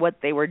and what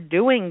they were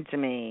doing to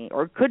me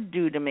or could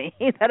do to me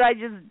that I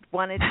just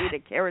wanted to eat a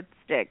carrot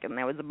stick, and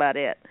that was about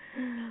it.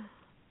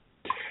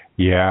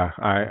 Yeah,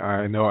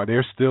 I know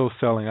they're still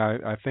selling.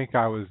 I think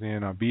I was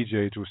in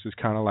BJ's, which is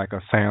kind of like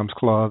a Sam's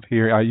Club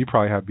here. You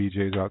probably have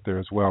BJ's out there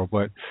as well,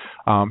 but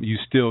you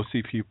still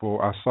see people.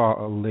 I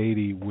saw a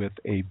lady with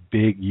a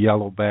big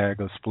yellow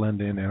bag of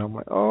Splenda, and I'm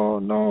like, oh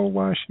no,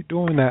 why is she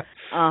doing that?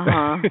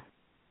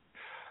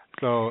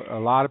 So a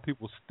lot of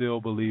people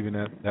still believe in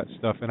that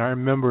stuff. And I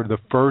remember the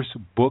first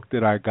book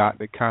that I got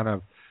that kind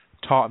of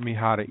taught me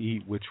how to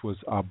eat, which was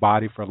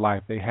Body for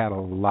Life. They had a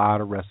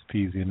lot of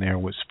recipes in there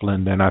with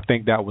Splenda, and I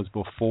think that was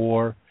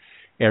before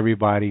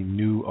everybody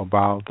knew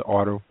about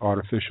the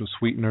artificial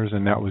sweeteners,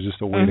 and that was just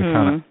a way to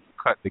kind of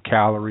cut the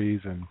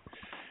calories and,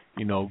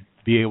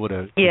 be able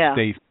to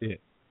stay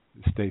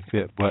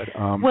fit. But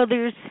well,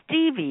 there's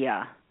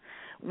stevia,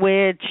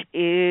 which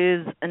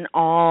is an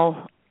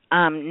all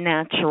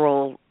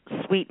natural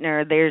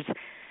sweetener. There's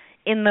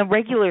in the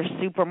regular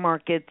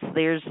supermarkets,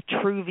 there's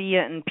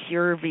Truvia and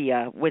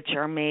Purevia, which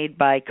are made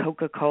by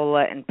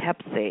Coca-Cola and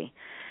Pepsi.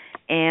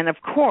 And, of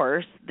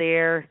course,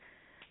 they're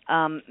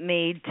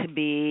made to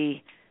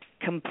be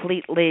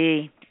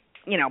completely,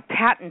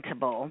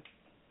 patentable,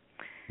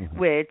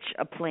 which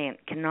a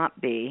plant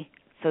cannot be,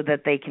 so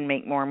that they can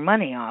make more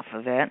money off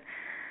of it.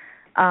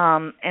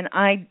 And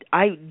I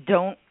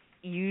don't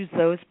use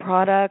those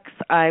products.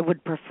 I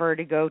would prefer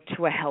to go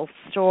to a health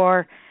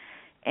store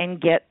and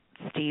get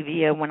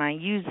stevia when I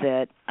use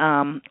it,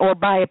 or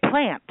buy a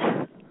plant.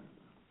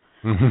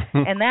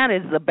 And that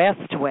is the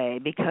best way,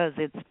 because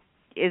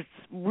it's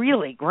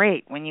really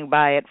great when you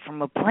buy it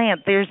from a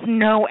plant. There's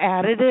no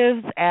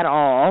additives at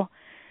all,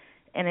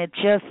 and it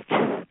just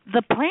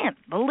the plant,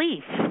 the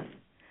leaf,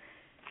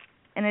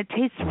 and it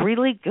tastes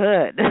really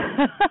good.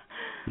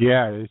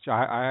 Yeah,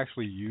 I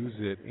actually use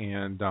it,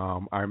 and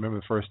I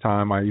remember the first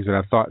time I used it,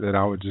 I thought that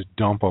I would just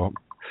dump a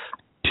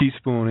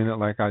teaspoon in it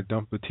like I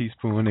dumped a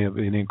teaspoon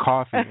in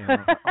coffee, and I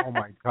was like, oh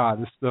my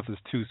God, this stuff is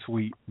too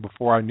sweet.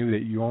 Before I knew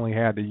that you only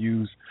had to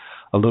use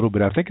a little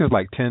bit. I think it's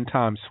like 10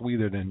 times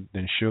sweeter than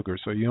sugar,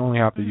 so you only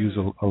have to use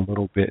a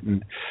little bit,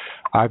 and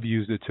I've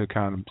used it to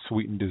kind of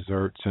sweeten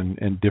desserts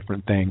and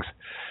different things.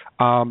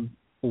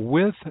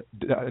 With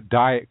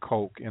Diet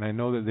Coke, and I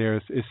know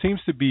that it seems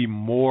to be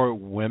more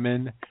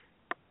women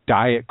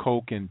Diet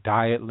Coke and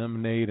Diet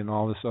Lemonade and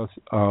all this stuff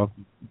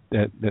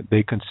that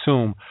they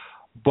consume.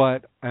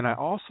 And I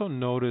also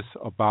notice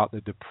about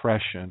the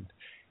depression,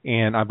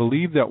 and I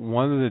believe that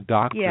one of the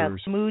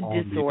doctors, mood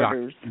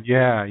disorders.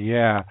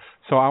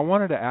 So I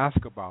wanted to ask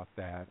about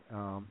that,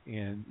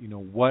 and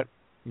what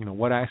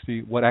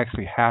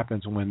actually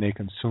happens when they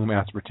consume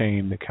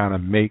aspartame to kind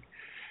of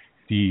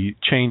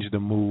change the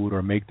mood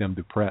or make them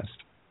depressed.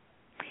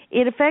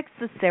 It affects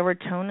the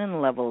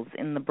serotonin levels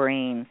in the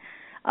brain,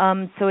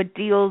 so it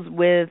deals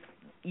with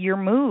your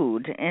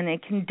mood, and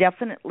it can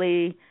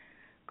definitely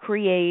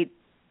create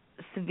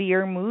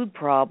severe mood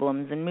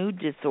problems and mood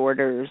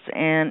disorders,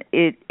 and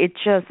it's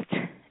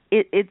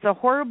a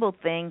horrible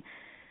thing,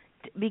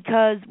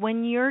 because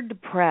when you're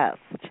depressed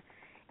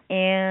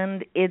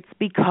and it's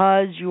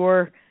because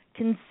you're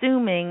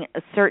consuming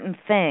a certain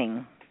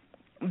thing,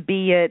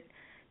 be it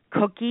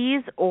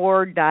cookies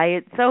or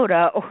diet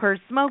soda or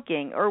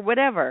smoking or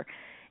whatever,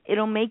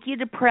 it'll make you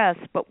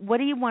depressed. But what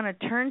do you want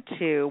to turn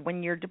to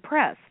when you're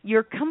depressed?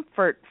 Your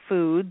comfort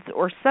foods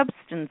or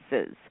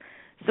substances.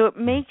 So it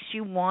makes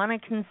you want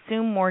to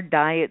consume more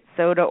diet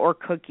soda or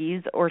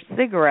cookies or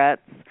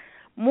cigarettes,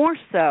 more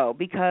so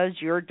because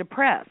you're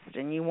depressed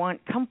and you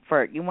want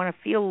comfort. You want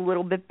to feel a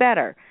little bit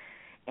better.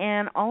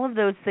 And all of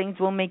those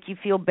things will make you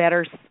feel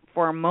better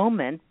for a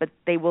moment, but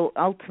they will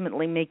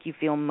ultimately make you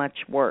feel much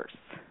worse.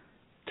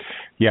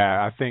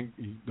 Yeah, I think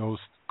those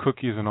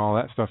cookies and all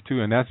that stuff too,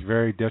 and that's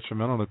very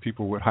detrimental to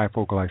people with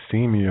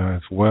hypoglycemia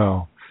as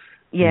well.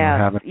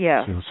 Yeah,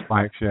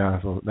 Spikes,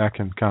 so that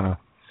can kind of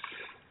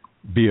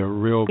be a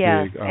real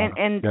yes. big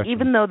And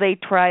even though they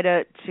try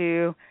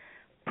to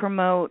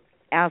promote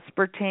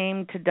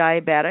aspartame to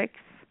diabetics,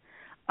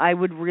 I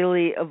would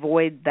really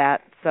avoid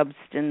that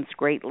substance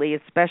greatly,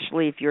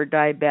 especially if you're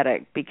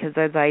diabetic, because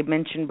as I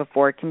mentioned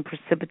before, it can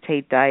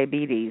precipitate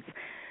diabetes,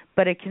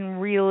 but it can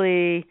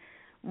really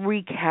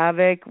wreak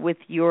havoc with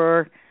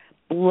your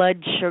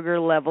blood sugar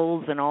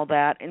levels and all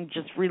that, and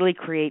just really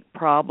create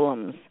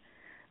problems.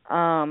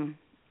 I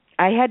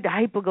had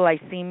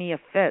hypoglycemia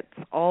fits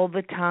all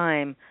the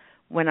time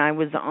when I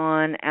was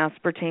on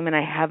aspartame, and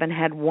I haven't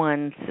had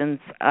one since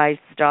I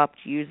stopped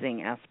using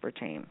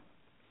aspartame.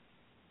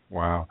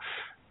 Wow.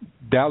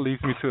 That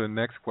leads me to the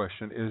next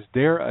question. Is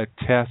there a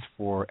test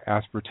for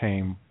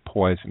aspartame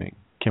poisoning?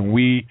 Can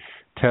we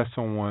test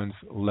someone's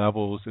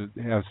levels?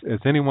 Has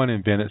anyone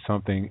invented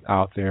something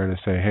out there to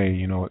say, hey,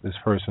 you know what, this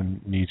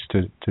person needs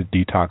to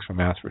detox from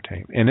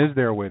aspartame? And is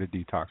there a way to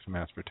detox from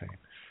aspartame?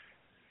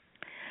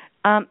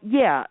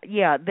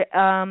 Yeah.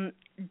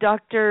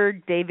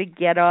 Dr. David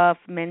Gedoff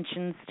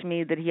mentions to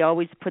me that he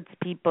always puts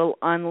people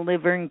on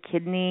liver and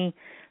kidney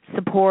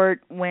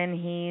support when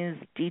he's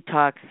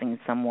detoxing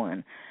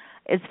someone.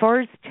 As far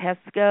as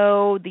tests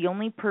go, the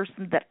only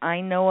person that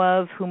I know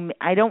of whom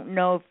I don't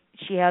know if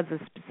she has a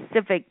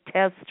specific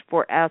test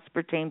for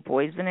aspartame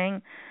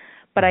poisoning,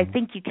 but I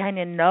think you kind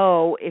of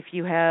know if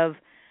you have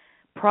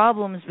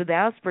problems with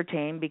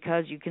aspartame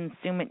because you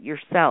consume it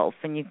yourself,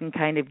 and you can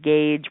kind of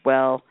gauge,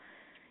 well,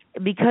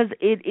 because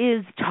it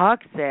is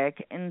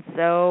toxic, and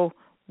so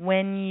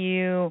when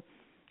you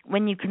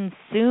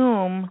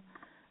consume,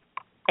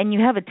 and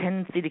you have a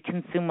tendency to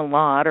consume a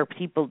lot, or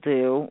people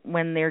do,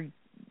 when they're,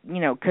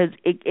 because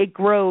it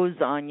grows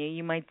on you.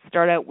 You might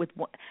start out with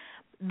one.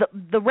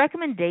 The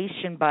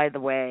recommendation, by the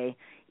way,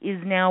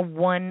 is now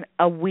 1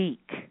 a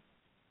week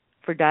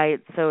for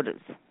diet sodas.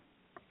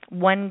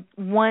 One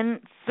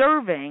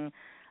serving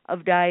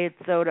of diet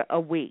soda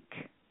a week.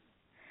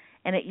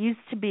 And it used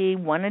to be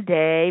 1 a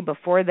day.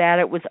 Before that,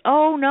 it was,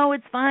 oh, no,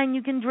 it's fine.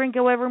 You can drink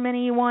however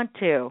many you want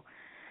to.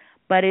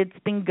 But it's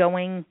been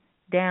going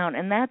down,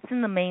 and that's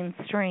in the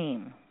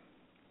mainstream.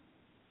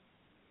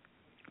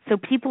 So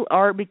people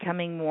are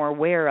becoming more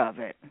aware of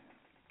it.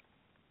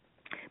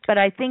 But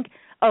I think,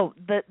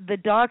 the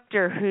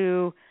doctor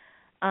who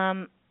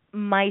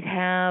might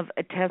have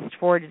a test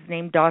for it is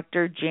named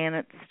Dr.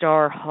 Janet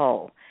Starr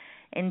Hull,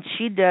 and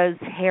she does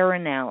hair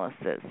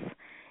analysis.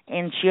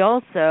 And she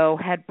also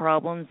had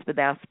problems with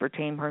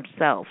aspartame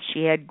herself.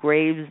 She had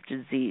Graves'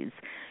 disease.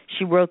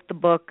 She wrote the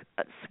book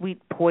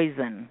Sweet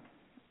Poison.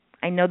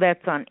 I know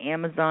that's on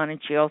Amazon, and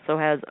she also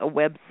has a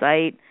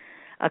website,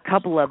 a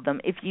couple of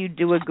them. If you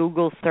do a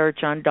Google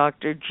search on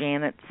Dr.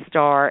 Janet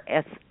Starr,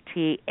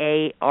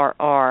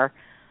 Starr,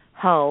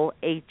 Hull,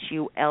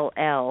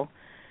 Hull,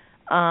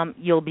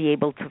 you'll be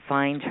able to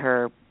find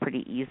her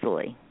pretty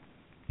easily.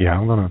 Yeah,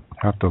 I'm going to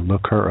have to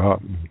look her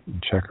up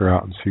and check her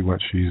out and see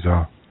what she's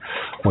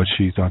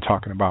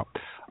talking about.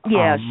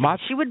 Yeah,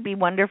 she would be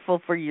wonderful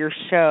for your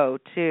show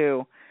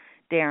too,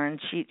 Darren.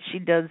 She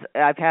does.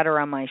 I've had her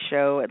on my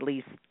show at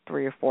least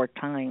 3 or 4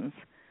 times.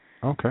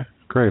 Okay,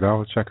 great. I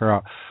will check her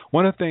out.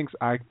 One of the things,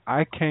 I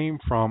came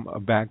from a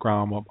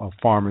background of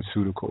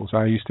pharmaceuticals.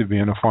 I used to be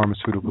in the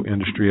pharmaceutical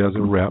industry as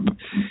a rep,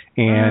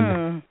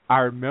 and I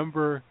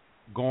remember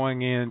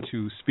going in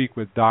to speak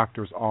with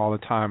doctors all the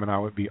time, and I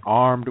would be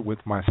armed with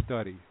my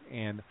studies.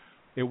 And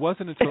it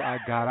wasn't until I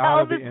got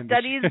out of the industry.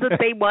 All the studies that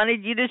they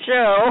wanted you to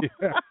show.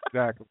 Yeah,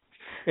 exactly.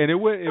 And it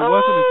wasn't until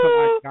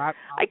I got out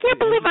I can't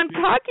believe I'm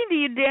talking to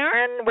you,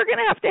 Darren. We're going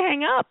to have to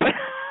hang up.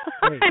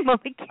 Hey, I'm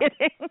only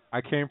kidding.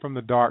 I came from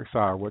the dark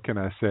side. What can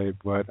I say?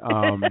 But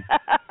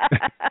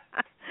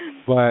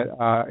but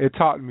it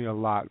taught me a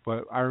lot.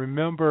 But I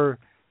remember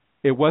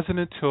it wasn't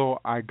until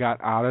I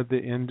got out of the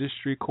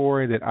industry,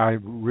 Cori, that I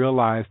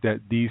realized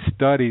that these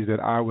studies that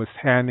I was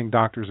handing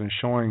doctors and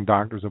showing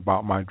doctors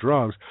about my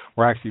drugs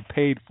were actually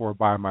paid for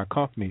by my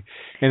company.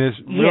 And it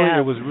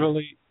was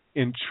really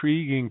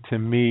intriguing to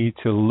me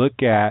to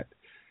look at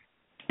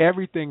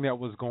everything that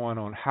was going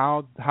on,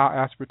 how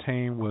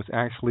aspartame was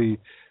actually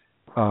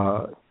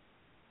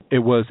it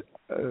was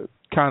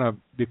kind of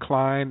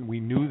declined. We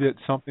knew that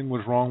something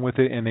was wrong with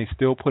it, and they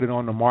still put it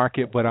on the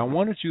market. But I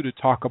wanted you to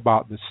talk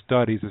about the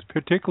studies,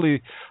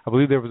 particularly I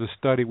believe there was a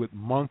study with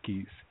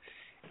monkeys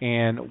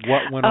and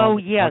what went on. Oh,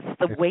 yes,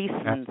 the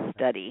Wason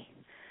study.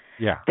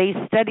 Yeah. They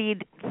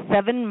studied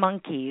 7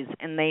 monkeys,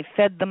 and they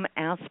fed them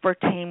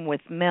aspartame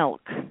with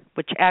milk,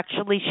 which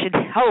actually should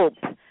help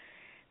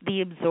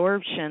the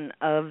absorption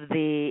of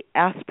the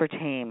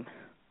aspartame.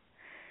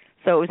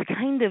 So it was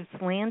kind of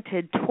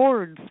slanted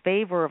towards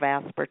favor of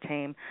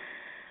aspartame.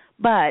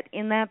 But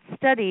in that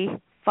study,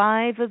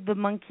 5 of the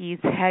monkeys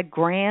had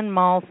grand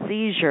mal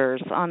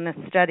seizures on the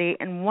study,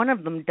 and one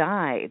of them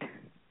died.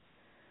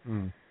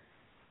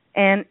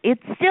 And it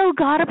still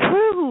got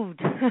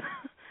approved.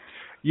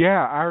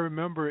 Yeah, I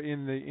remember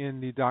in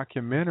the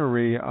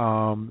documentary,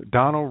 Donald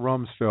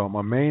Rumsfeld,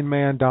 my main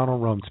man,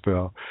 Donald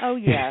Rumsfeld. Oh,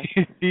 yes.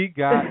 He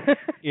got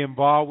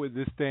involved with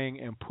this thing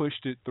and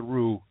pushed it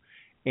through.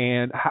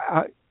 And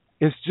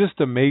it's just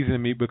amazing to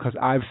me because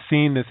I've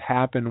seen this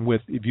happen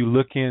with, if you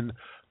look in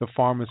the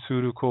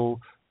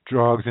pharmaceutical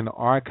drugs in the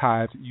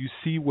archives, you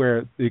see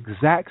where the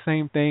exact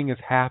same thing has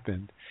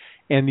happened,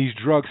 and these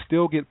drugs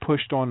still get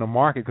pushed on the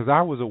market. Because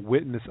I was a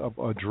witness of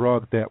a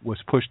drug that was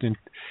pushed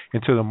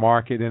into the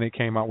market, and it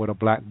came out with a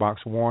black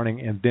box warning,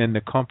 and then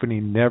the company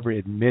never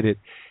admitted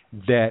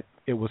that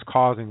it was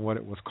causing what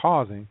it was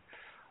causing.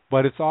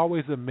 But it's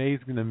always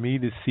amazing to me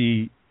to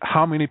see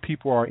how many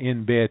people are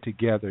in bed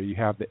together. You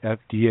have the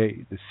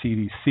FDA, the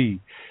CDC.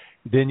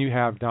 Then you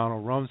have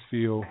Donald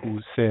Rumsfeld, who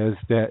says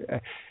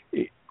that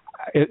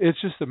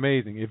it's just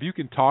amazing. If you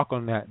can talk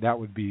on that, that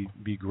would be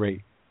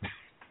great.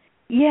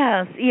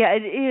 Yes, yeah,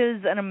 it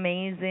is an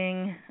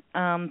amazing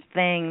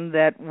thing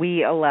that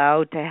we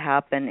allow to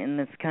happen in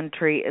this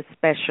country,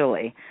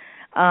 especially.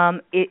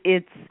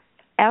 It's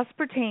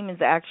aspartame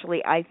is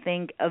actually, I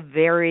think, a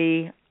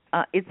very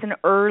it's an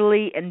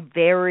early and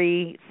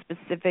very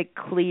specific,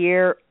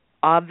 clear,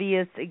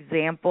 obvious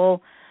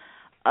example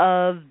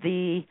of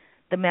the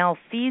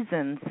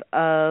malfeasance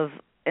of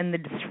and the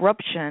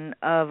disruption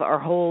of our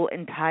whole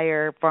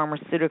entire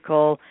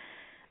pharmaceutical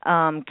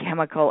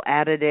chemical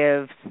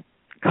additives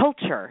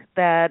culture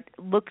that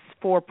looks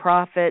for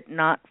profit,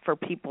 not for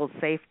people's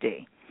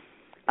safety.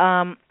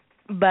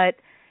 But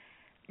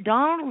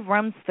Donald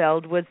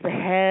Rumsfeld was the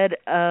head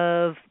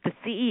of the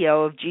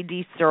CEO of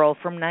G.D. Searle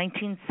from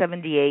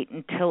 1978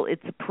 until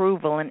its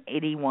approval in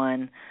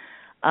 81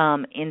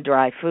 in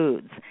dry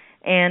foods.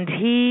 And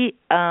he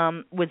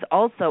was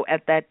also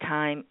at that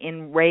time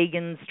in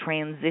Reagan's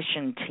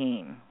transition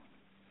team.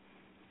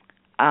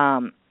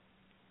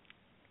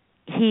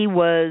 He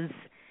was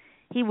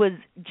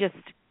just,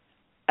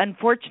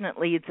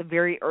 unfortunately, it's a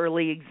very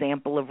early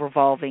example of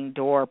revolving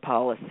door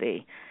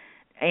policy.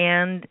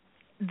 And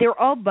they're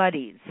all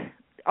buddies.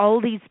 All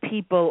these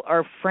people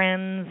are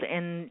friends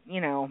and,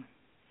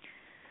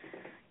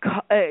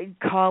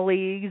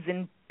 colleagues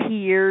and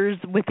peers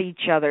with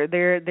each other.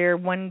 They're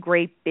one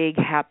great big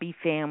happy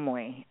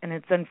family, and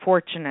it's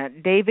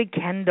unfortunate. David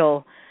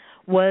Kendall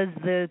was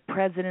the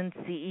president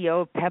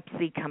CEO of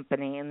Pepsi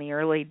Company in the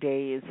early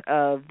days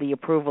of the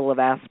approval of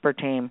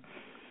aspartame,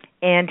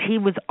 and he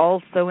was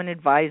also an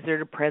advisor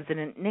to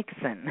President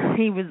Nixon.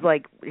 He was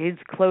like his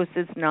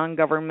closest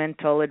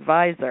non-governmental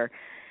advisor.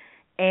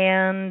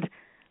 And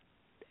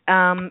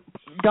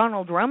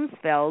Donald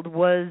Rumsfeld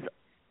was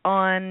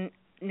on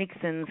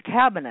Nixon's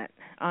cabinet,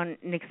 on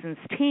Nixon's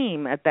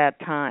team at that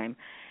time.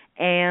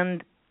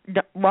 And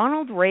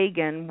Ronald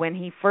Reagan, when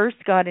he first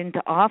got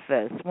into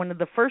office, one of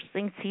the first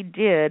things he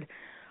did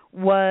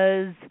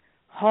was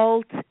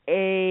halt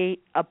a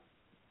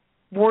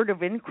board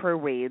of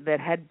inquiry that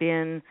had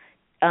been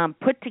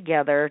put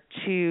together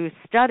to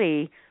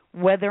study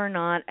whether or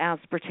not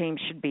aspartame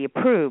should be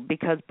approved,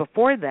 because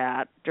before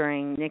that,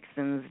 during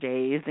Nixon's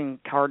days and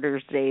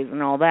Carter's days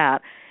and all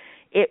that,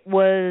 it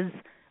was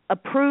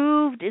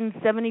approved in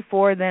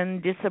 74,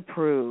 then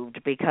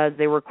disapproved because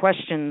there were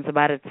questions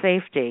about its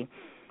safety.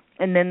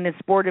 And then this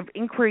board of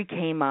inquiry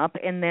came up,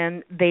 and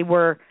then they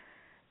were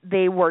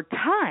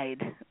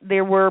tied.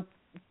 There were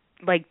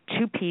like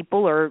two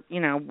people or,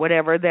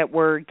 whatever that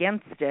were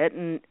against it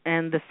and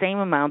the same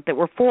amount that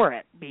were for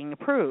it being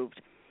approved.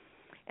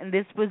 And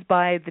this was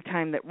by the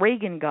time that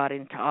Reagan got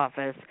into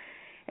office.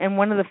 And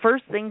one of the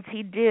first things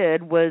he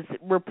did was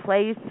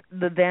replace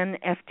the then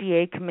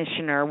FDA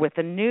commissioner with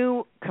a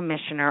new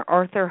commissioner,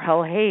 Arthur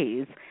Hull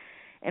Hayes.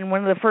 And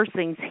one of the first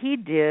things he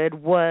did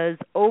was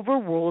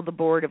overrule the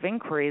board of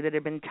inquiry that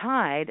had been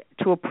tied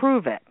to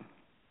approve it.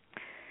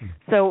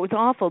 So it was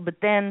awful. But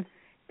then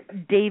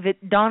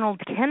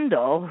Donald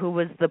Kendall, who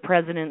was the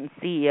president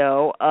and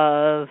CEO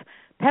of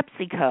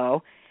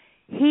PepsiCo,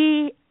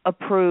 he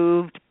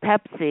approved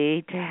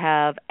Pepsi to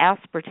have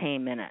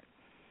aspartame in it.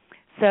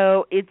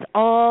 So it's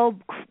all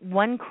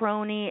one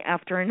crony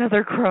after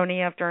another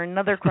crony after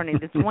another crony.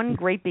 It's one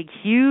great big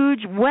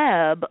huge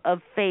web of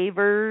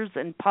favors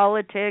and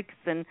politics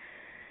and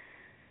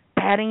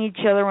patting each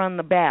other on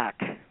the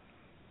back.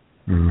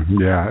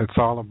 Yeah, it's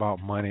all about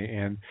money.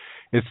 And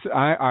it's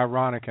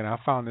ironic, and I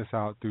found this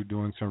out through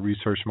doing some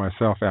research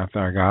myself after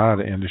I got out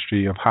of the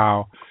industry, of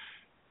how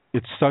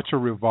it's such a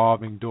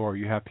revolving door.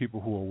 You have people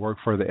who will work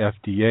for the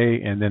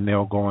FDA, and then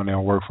they'll go in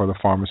and work for the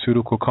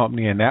pharmaceutical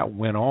company, and that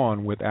went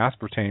on with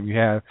aspartame.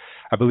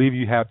 I believe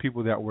you have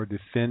people that were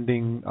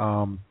defending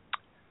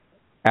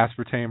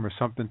aspartame or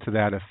something to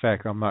that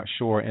effect. I'm not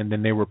sure. And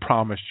then they were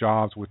promised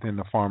jobs within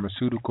the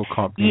pharmaceutical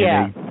company.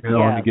 Yes, and they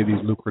went on to get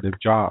these lucrative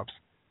jobs.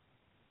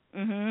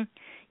 Mhm.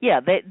 Yeah,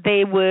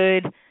 they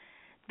would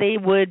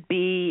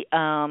be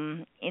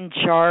in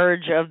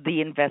charge of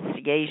the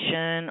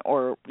investigation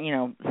or,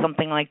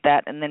 something like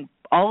that. And then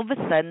all of a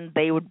sudden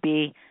they would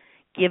be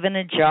given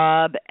a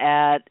job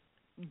at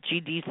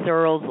G.D.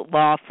 Searle's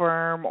law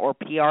firm or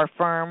PR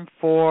firm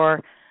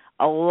for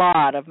a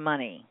lot of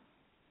money.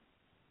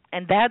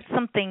 And that's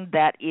something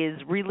that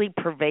is really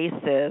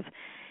pervasive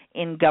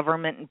in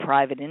government and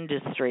private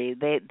industry.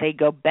 They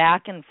go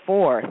back and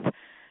forth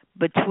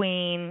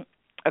between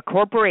a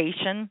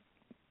corporation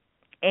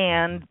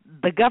and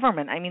the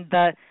government. I mean,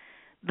 the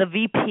the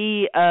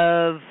VP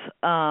of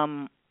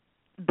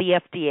the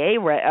FDA,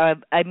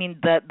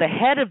 the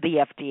head of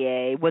the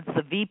FDA was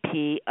the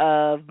VP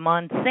of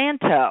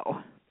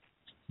Monsanto.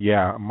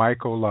 Yeah,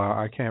 Michael,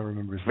 I can't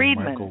remember his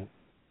Friedman. name. Michael.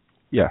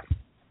 Yeah.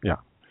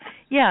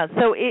 Yeah,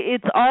 so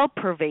it's all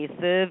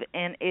pervasive,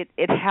 and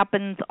it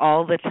happens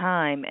all the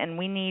time, and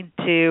we need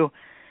to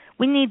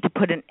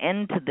put an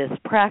end to this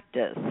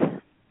practice.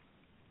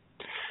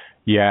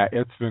 Yeah,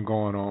 it's been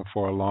going on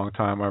for a long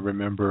time. I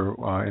remember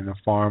in the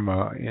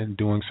pharma and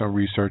doing some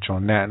research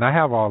on that, and I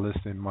have all this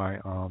in my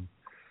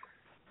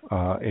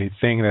a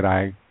thing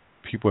that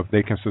people, if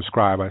they can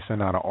subscribe, I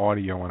send out an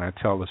audio and I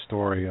tell the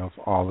story of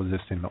all of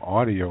this in the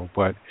audio.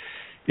 But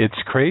it's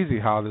crazy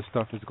how this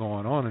stuff is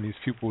going on, and these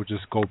people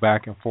just go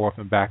back and forth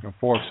and back and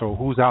forth. So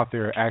who's out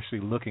there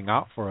actually looking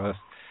out for us?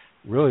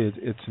 Really,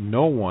 it's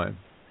no one.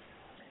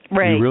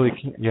 Right. You really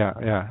can't,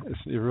 yeah. It's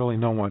really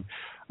no one.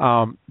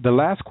 The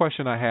last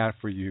question I had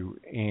for you,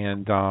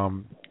 and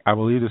I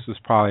believe this was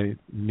probably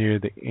near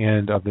the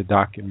end of the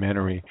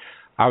documentary.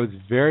 I was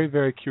very,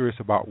 very curious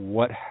about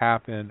what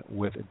happened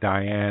with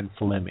Diane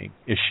Fleming.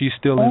 Is she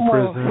still in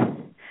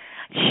prison?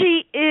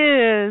 She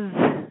is.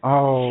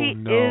 Oh, she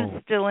no.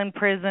 is still in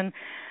prison.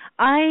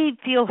 I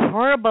feel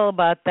horrible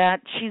about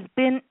that. She's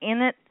been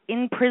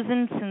in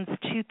prison since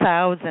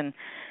 2000.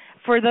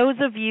 For those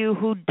of you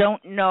who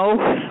don't know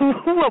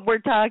what we're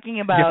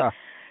talking about,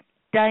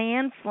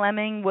 Diane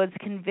Fleming was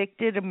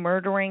convicted of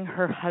murdering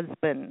her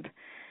husband.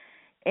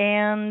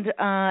 And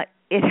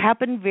it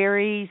happened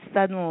very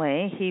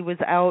suddenly. He was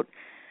out.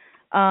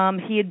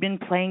 He had been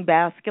playing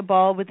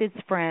basketball with his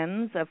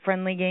friends, a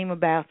friendly game of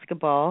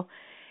basketball,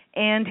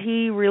 and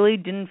he really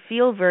didn't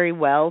feel very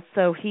well.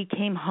 So he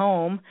came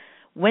home,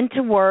 went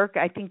to work,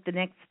 I think the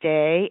next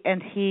day,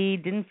 and he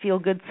didn't feel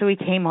good, so he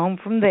came home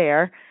from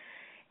there.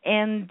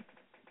 And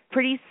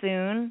pretty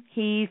soon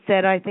he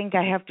said, I think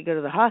I have to go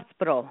to the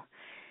hospital.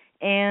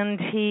 And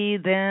he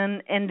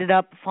then ended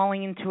up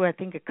falling into, I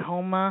think, a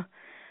coma,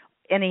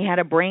 and he had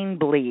a brain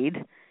bleed,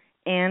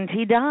 and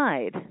he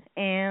died.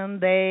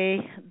 And they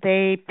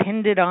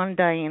pinned it on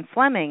Diane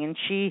Fleming, and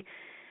she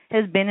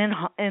has been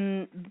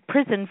in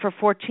prison for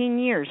 14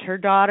 years. Her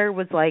daughter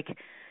was like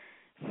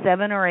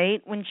 7 or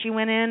 8 when she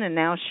went in, and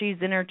now she's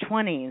in her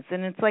 20s.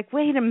 And it's like,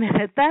 wait a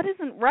minute, that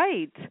isn't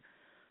right.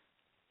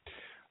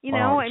 You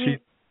know, I mean,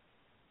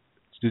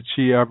 did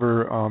she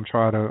ever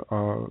try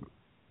to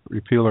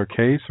repeal her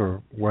case,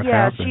 or what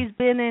happened? Yeah, she's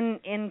been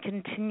in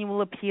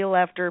continual appeal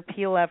after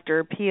appeal after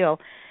appeal.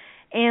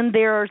 And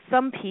there are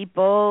some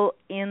people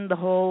in the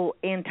whole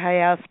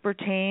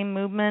anti-aspartame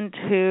movement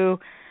who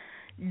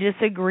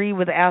disagree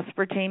with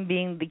aspartame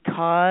being the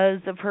cause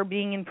of her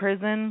being in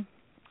prison,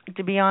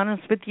 to be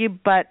honest with you.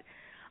 But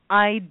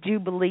I do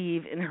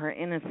believe in her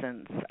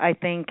innocence. I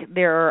think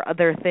there are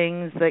other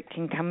things that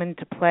can come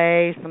into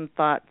play, some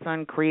thoughts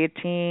on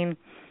creatine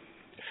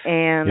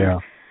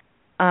and,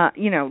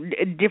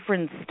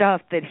 different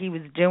stuff that he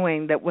was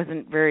doing that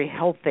wasn't very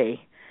healthy.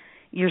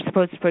 You're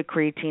supposed to put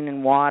creatine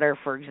in water,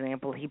 for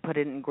example. He put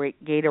it in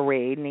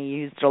Gatorade, and he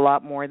used a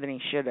lot more than he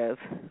should have.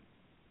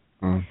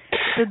 Mm.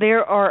 So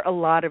there are a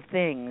lot of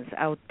things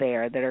out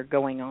there that are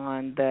going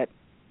on but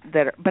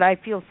I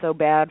feel so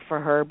bad for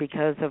her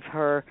because of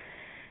her.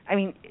 I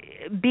mean,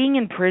 being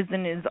in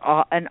prison is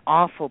an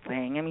awful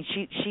thing. I mean,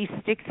 she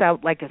sticks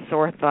out like a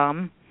sore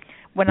thumb.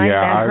 When I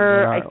met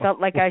her, I felt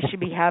like I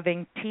should be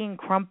having tea and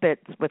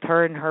crumpets with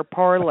her in her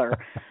parlor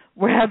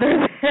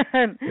rather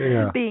than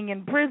being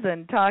in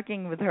prison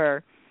talking with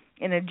her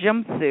in a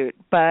jumpsuit.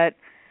 But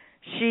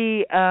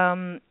she,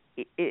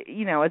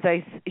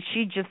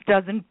 she just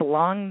doesn't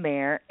belong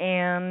there.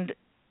 And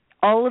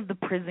all of the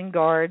prison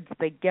guards,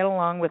 they get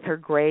along with her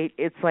great.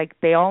 It's like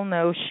they all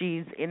know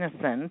she's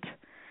innocent.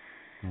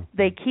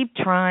 They keep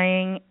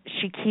trying.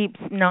 She keeps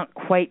not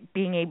quite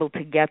being able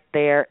to get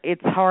there.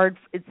 It's hard.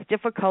 It's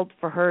difficult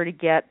for her to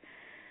get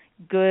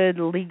good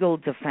legal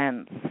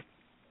defense.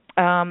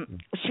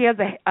 She has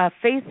a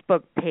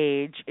Facebook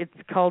page. It's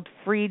called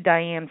Free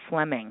Diane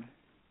Fleming.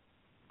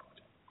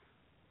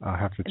 I'll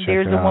have to check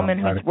There's it a out. woman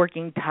who's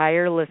working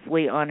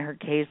tirelessly on her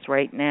case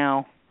right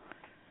now.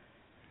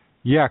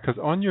 Yeah, because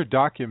on your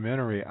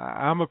documentary,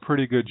 I'm a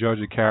pretty good judge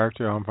of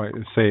character. I'm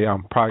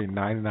probably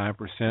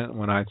 99%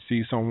 when I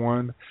see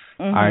someone,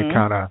 I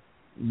kind of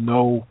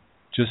know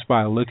just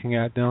by looking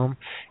at them.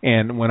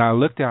 And when I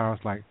looked at her, I was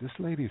like, this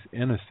lady's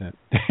innocent.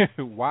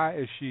 Why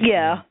is she?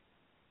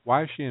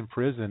 Why is she in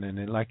prison? And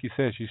then, like you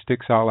said, she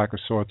sticks out like a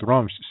sore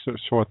thumb.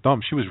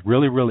 She was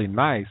really, really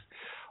nice,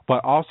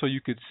 but also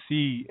you could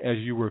see as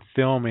you were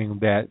filming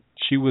that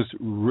she was.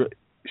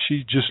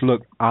 She just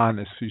looked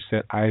honest. She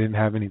said, "I didn't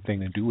have anything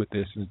to do with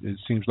this." It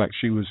seems like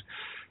it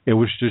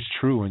was just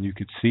true, and you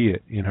could see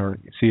it in her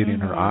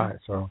eyes.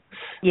 So,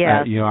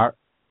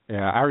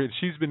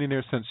 she's been in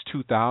there since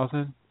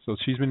 2000. So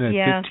she's been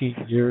there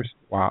 15 years.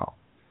 Wow.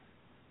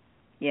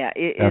 Yeah,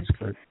 that's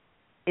great.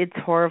 It's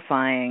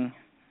horrifying.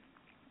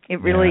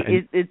 It really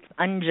is. It's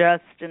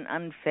unjust and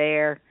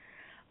unfair.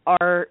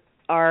 Our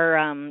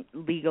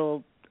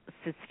legal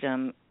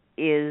system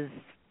is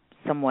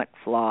somewhat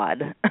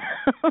flawed.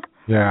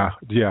 Yeah,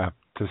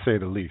 to say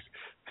the least.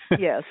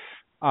 Yes.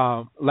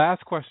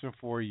 Last question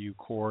for you,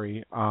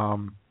 Cori.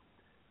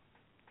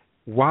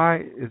 Why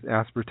is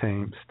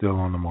aspartame still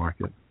on the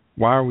market?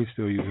 Why are we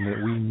still using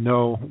it? We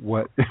know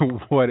what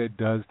what it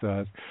does to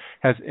us.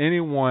 Has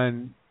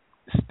anyone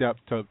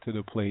stepped up to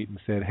the plate and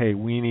said, hey,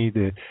 we need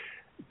to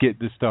get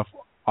this stuff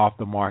off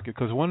the market?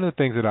 Because one of the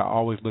things that I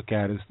always look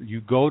at is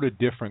you go to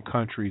different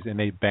countries and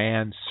they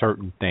ban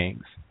certain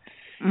things.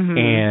 Mm-hmm.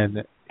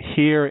 And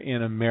here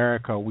in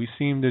America, we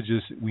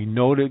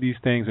know that these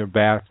things are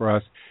bad for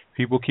us.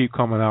 People keep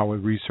coming out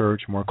with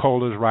research.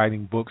 Mercola's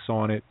writing books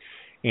on it.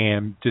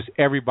 And just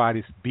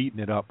everybody's beating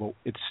it up, but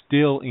it's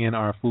still in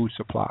our food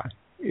supply.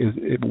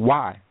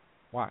 Why?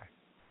 Why?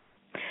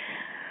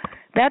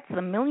 That's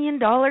the $1 million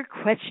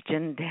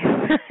question,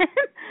 Dan.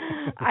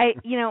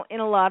 In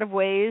a lot of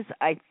ways,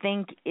 I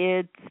think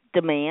it's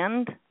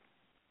demand.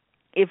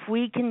 If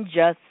we can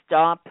just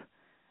stop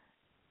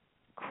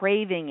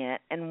craving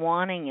it and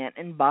wanting it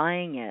and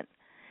buying it,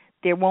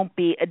 there won't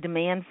be a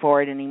demand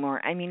for it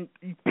anymore. I mean,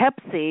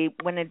 Pepsi,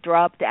 when it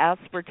dropped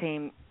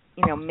aspartame,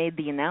 made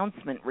the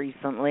announcement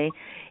recently.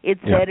 It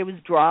said it was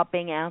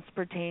dropping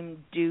aspartame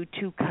due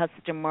to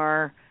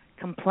customer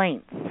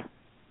complaints.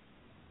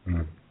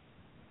 Mm.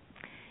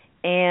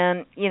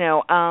 And,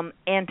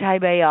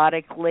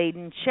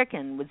 antibiotic-laden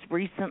chicken was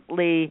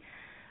recently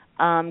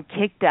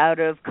kicked out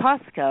of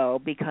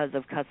Costco because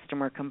of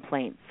customer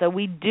complaints. So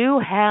we do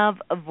have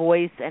a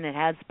voice and it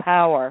has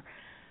power,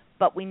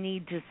 but we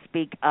need to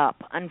speak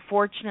up.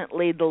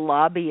 Unfortunately, the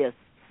lobbyists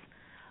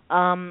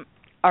are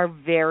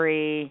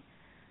very,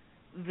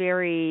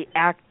 very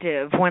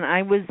active. When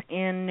I was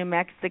in New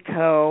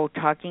Mexico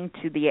talking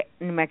to the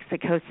New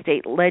Mexico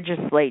State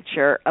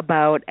Legislature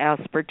about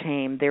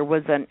aspartame, there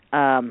was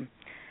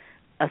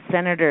a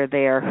senator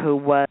there who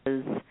was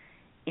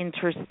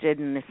interested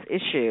in this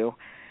issue.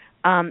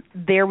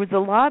 There was a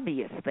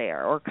lobbyist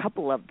there, or a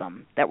couple of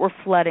them, that were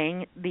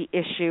flooding the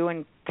issue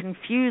and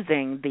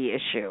confusing the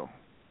issue.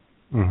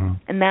 Mm-hmm.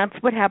 And that's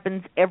what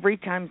happens every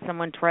time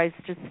someone tries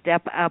to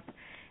step up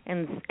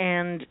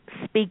and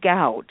speak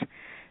out.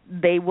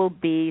 They will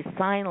be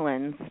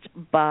silenced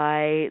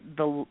by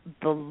the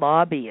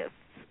lobbyists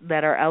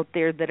that are out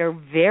there that are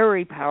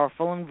very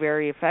powerful and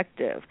very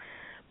effective.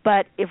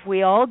 But if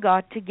we all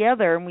got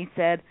together and we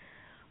said,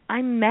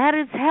 I'm mad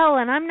as hell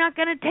and I'm not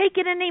going to take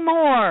it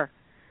anymore,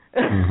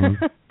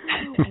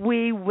 mm-hmm.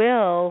 we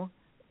will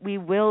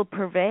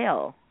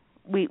prevail.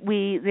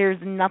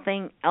 There's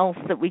nothing else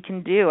that we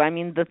can do. I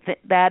mean,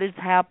 that is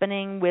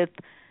happening with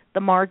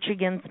the march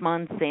against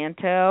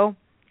Monsanto.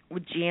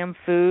 With GM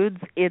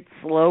Foods, it's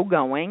slow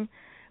going,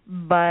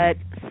 but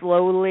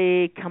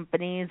slowly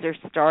companies are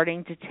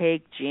starting to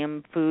take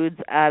GM Foods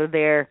out of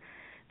their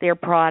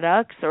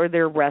products or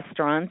their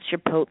restaurants.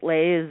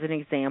 Chipotle is an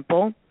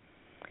example.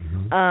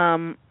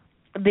 Mm-hmm.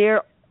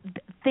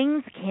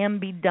 Things can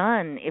be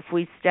done if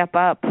we step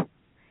up.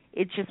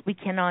 It's just we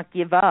cannot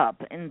give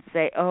up and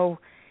say, oh,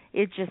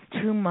 it's just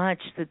too much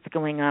that's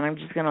going on. I'm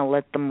just going to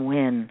let them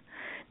win.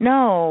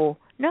 No,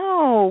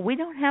 we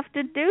don't have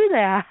to do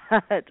that.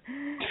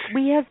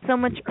 We have so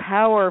much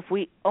power. If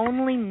we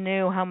only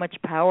knew how much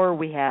power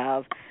we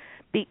have,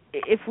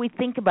 if we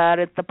think about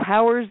it, the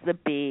powers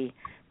that be,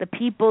 the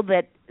people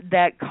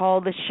that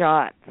call the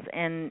shots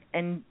and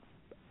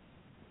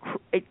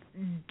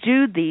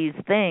do these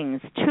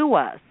things to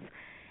us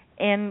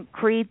and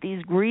create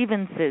these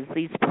grievances,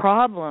 these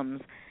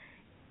problems,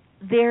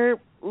 they're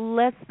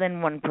less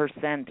than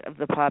 1% of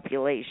the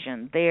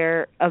population.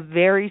 They're a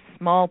very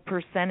small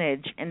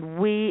percentage, and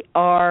we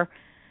are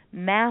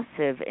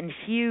massive and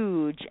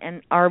huge,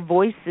 and our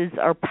voices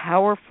are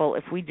powerful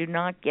if we do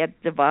not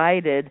get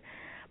divided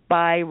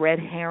by red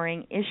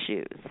herring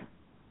issues.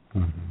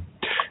 Mm-hmm.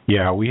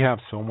 Yeah, we have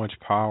so much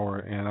power,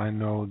 and I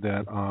know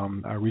that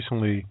I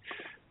recently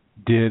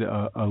did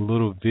a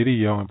little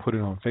video and put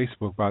it on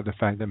Facebook about the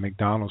fact that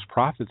McDonald's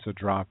profits are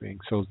dropping.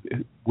 So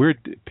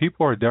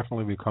people are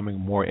definitely becoming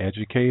more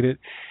educated,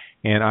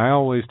 and I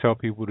always tell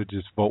people to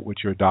just vote with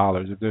your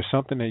dollars. If there's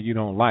something that you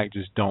don't like,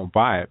 just don't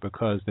buy it,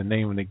 because the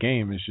name of the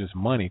game is just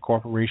money.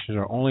 Corporations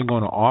are only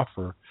going to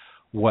offer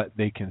what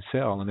they can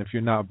sell, and if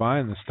you're not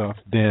buying the stuff,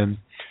 then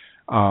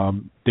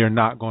they're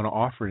not going to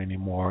offer it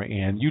anymore.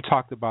 And you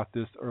talked about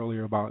this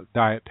earlier about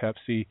Diet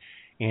Pepsi.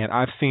 And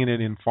I've seen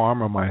it in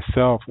pharma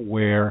myself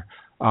where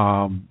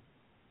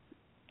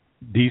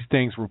these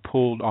things were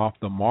pulled off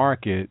the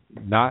market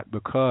not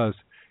because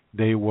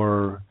they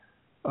needed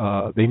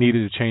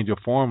to change a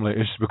formula.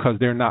 It's because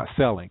they're not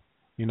selling.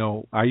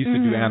 I used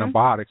to do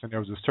antibiotics, and there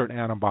was a certain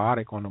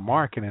antibiotic on the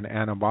market, and the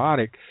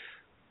antibiotic,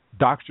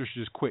 doctors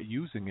just quit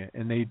using it,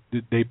 and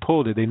they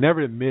pulled it. They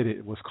never admitted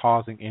it was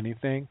causing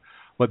anything,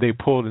 but they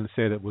pulled it and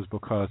said it was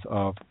because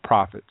of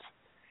profits.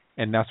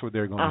 And that's what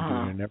they're going to do.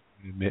 They're never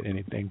going to admit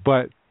anything.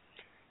 But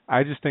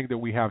I just think that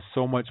we have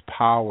so much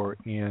power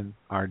in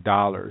our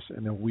dollars.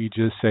 And if we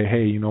just say,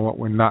 hey, you know what,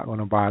 we're not going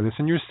to buy this.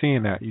 And you're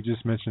seeing that. You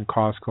just mentioned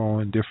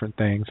Costco and different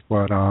things.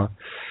 But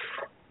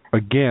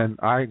again,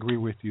 I agree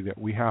with you that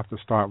we have to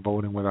start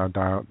voting with our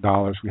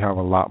dollars. We have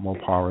a lot more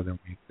power than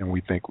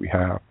we think we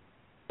have.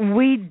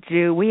 We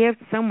do. We have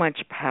so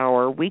much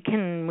power. We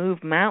can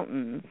move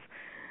mountains.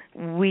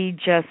 We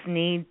just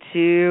need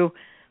to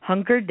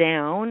hunker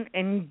down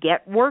and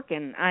get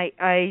working.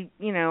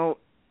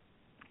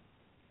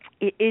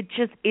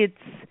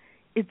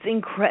 It's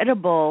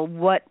incredible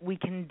what we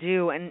can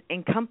do,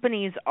 and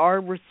companies are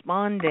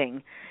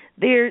responding.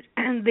 There's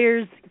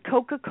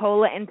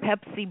Coca-Cola and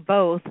Pepsi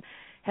both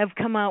have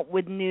come out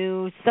with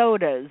new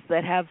sodas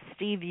that have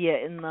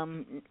stevia in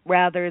them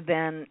rather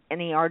than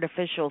any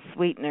artificial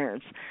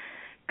sweeteners.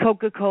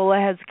 Coca-Cola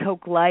has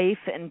Coke Life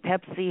and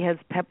Pepsi has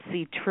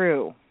Pepsi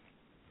True.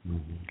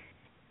 Mm-hmm.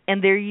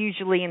 And they're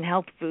usually in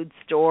health food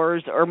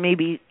stores or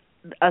maybe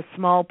a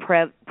small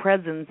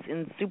presence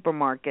in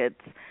supermarkets.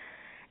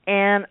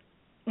 And,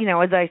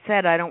 as I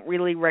said, I don't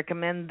really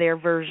recommend their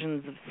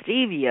versions of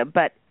stevia,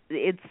 but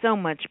it's so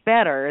much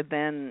better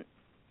than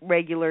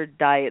regular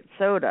diet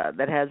soda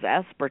that has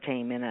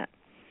aspartame in it.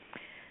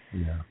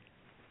 Yeah.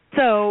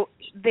 So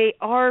they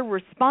are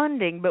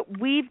responding, but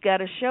we've got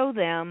to show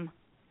them,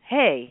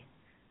 hey,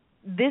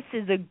 this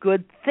is a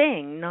good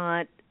thing,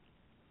 not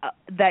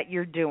that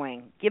you're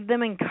doing. Give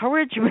them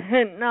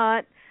encouragement,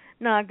 not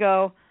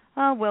go,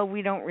 oh, well,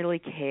 we don't really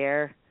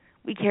care.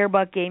 We care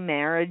about gay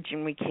marriage,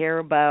 and we care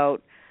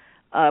about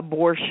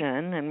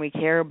abortion, and we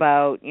care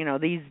about,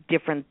 these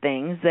different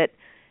things that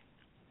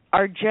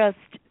are just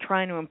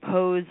trying to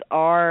impose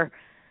our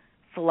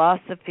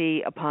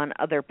philosophy upon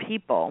other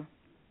people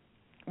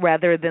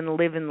rather than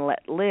live and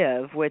let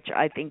live, which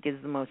I think is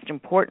the most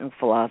important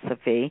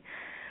philosophy.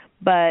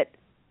 But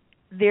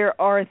there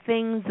are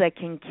things that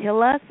can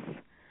kill us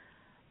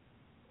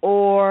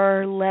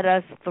or let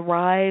us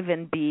thrive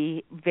and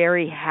be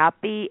very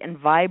happy and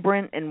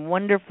vibrant and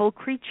wonderful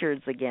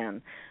creatures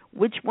again.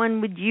 Which one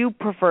would you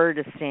prefer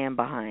to stand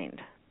behind?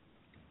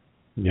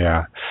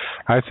 Yeah.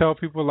 I tell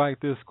people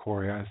like this,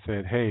 Cori. I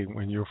said, hey,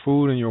 when your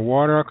food and your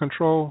water are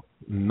controlled,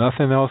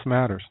 nothing else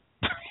matters.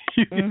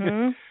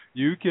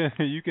 You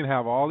can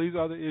have all these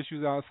other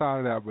issues outside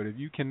of that, but if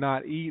you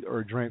cannot eat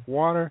or drink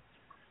water,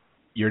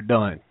 you're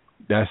done.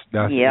 That's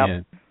the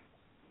end.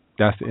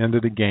 That's the end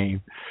of the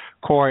game.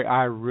 Cori,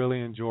 I really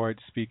enjoyed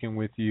speaking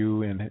with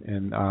you,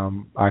 and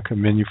I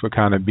commend you for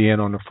kind of being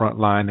on the front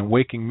line and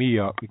waking me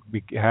up,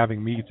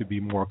 having me to be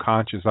more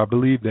conscious. I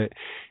believe that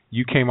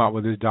you came out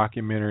with this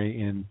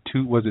documentary in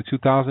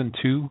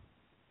 2002?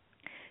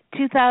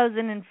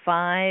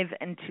 2005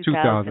 and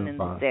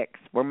 2006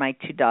 were my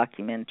two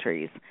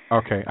documentaries.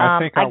 Okay.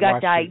 I got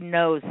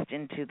diagnosed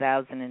in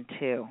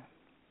 2002.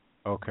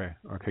 Okay.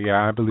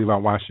 Yeah, I believe I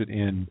watched it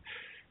in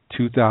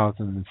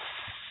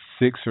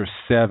 2006 or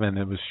 2007.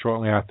 It was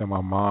shortly after my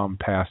mom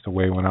passed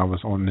away when I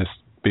was on this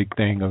big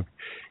thing of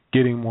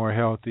getting more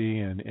healthy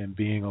and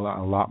being a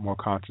lot more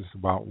conscious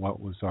about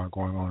what was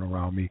going on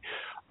around me.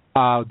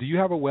 Do you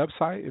have a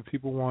website if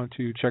people want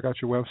to check out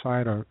your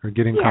website or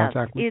get in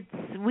contact with you? It's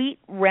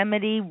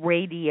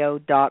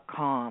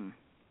sweetremedyradio.com.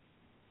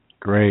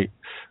 Great.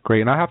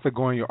 And I have to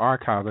go in your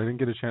archives. I didn't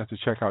get a chance to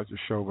check out your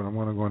show, but I'm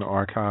going to go in the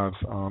archives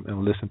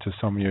and listen to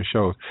some of your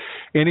shows.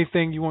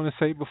 Anything you want to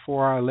say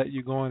before I let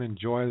you go and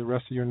enjoy the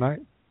rest of your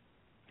night?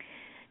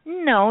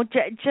 No,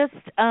 just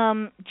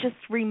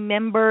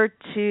remember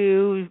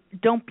to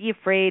don't be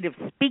afraid of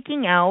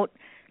speaking out,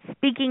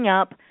 speaking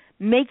up,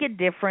 make a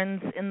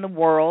difference in the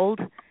world,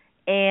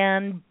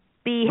 and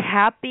be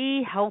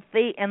happy,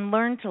 healthy, and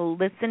learn to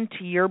listen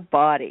to your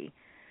body,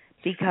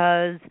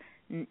 because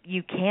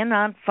you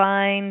cannot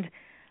find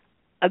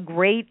a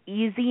great,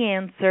 easy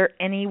answer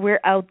anywhere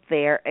out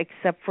there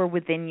except for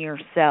within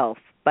yourself.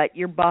 But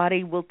your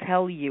body will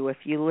tell you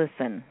if you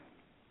listen.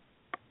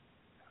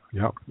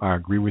 Yep, I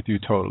agree with you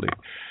totally.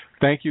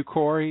 Thank you,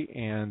 Cori,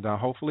 and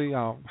hopefully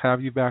I'll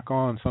have you back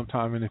on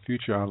sometime in the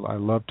future. I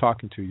love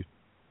talking to you.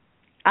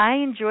 I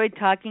enjoyed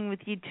talking with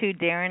you too,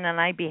 Darren,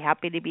 and I'd be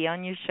happy to be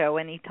on your show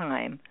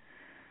anytime.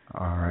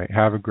 All right.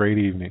 Have a great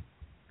evening.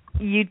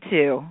 You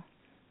too.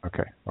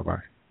 Okay.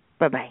 Bye-bye.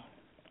 Bye-bye.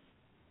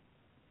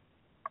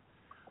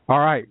 All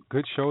right.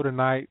 Good show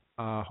tonight.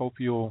 Hope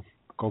you'll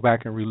go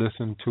back and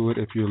re-listen to it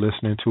if you're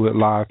listening to it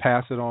live.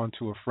 Pass it on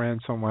to a friend,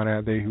 someone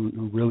out there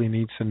who really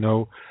needs to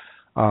know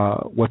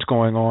what's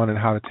going on and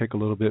how to take a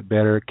little bit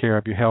better care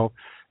of your health.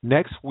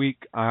 Next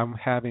week, I'm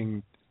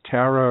having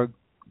Tara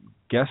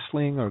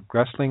Gessling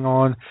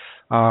on.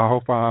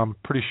 I'm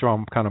pretty sure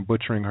I'm kind of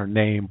butchering her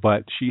name,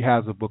 but she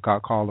has a book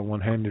out called The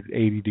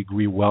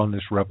 180-Degree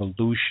Wellness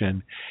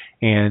Revolution.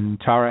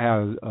 And Tara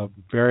has a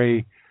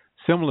very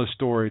similar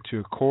story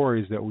to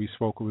Cori's that we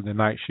spoke with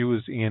tonight. She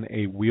was in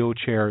a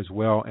wheelchair as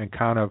well and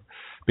kind of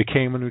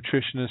became a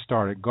nutritionist,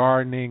 started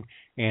gardening,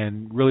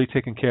 and really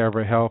taking care of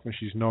her health. And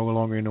she's no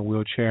longer in a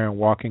wheelchair and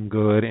walking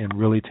good and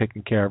really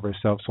taking care of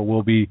herself. So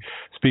we'll be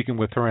speaking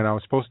with her. And I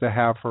was supposed to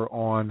have her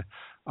on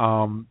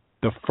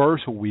the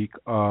first week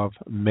of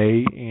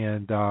May,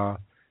 and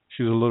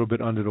She was a little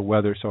bit under the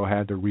weather, so I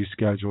had to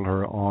reschedule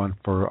her on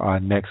for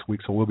next week.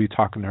 So we'll be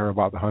talking to her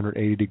about the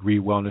 180-degree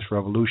wellness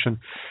revolution.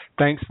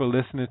 Thanks for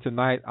listening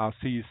tonight. I'll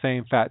see you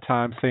same fat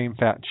time, same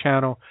fat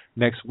channel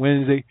next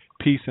Wednesday.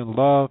 Peace and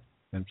love,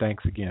 and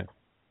thanks again.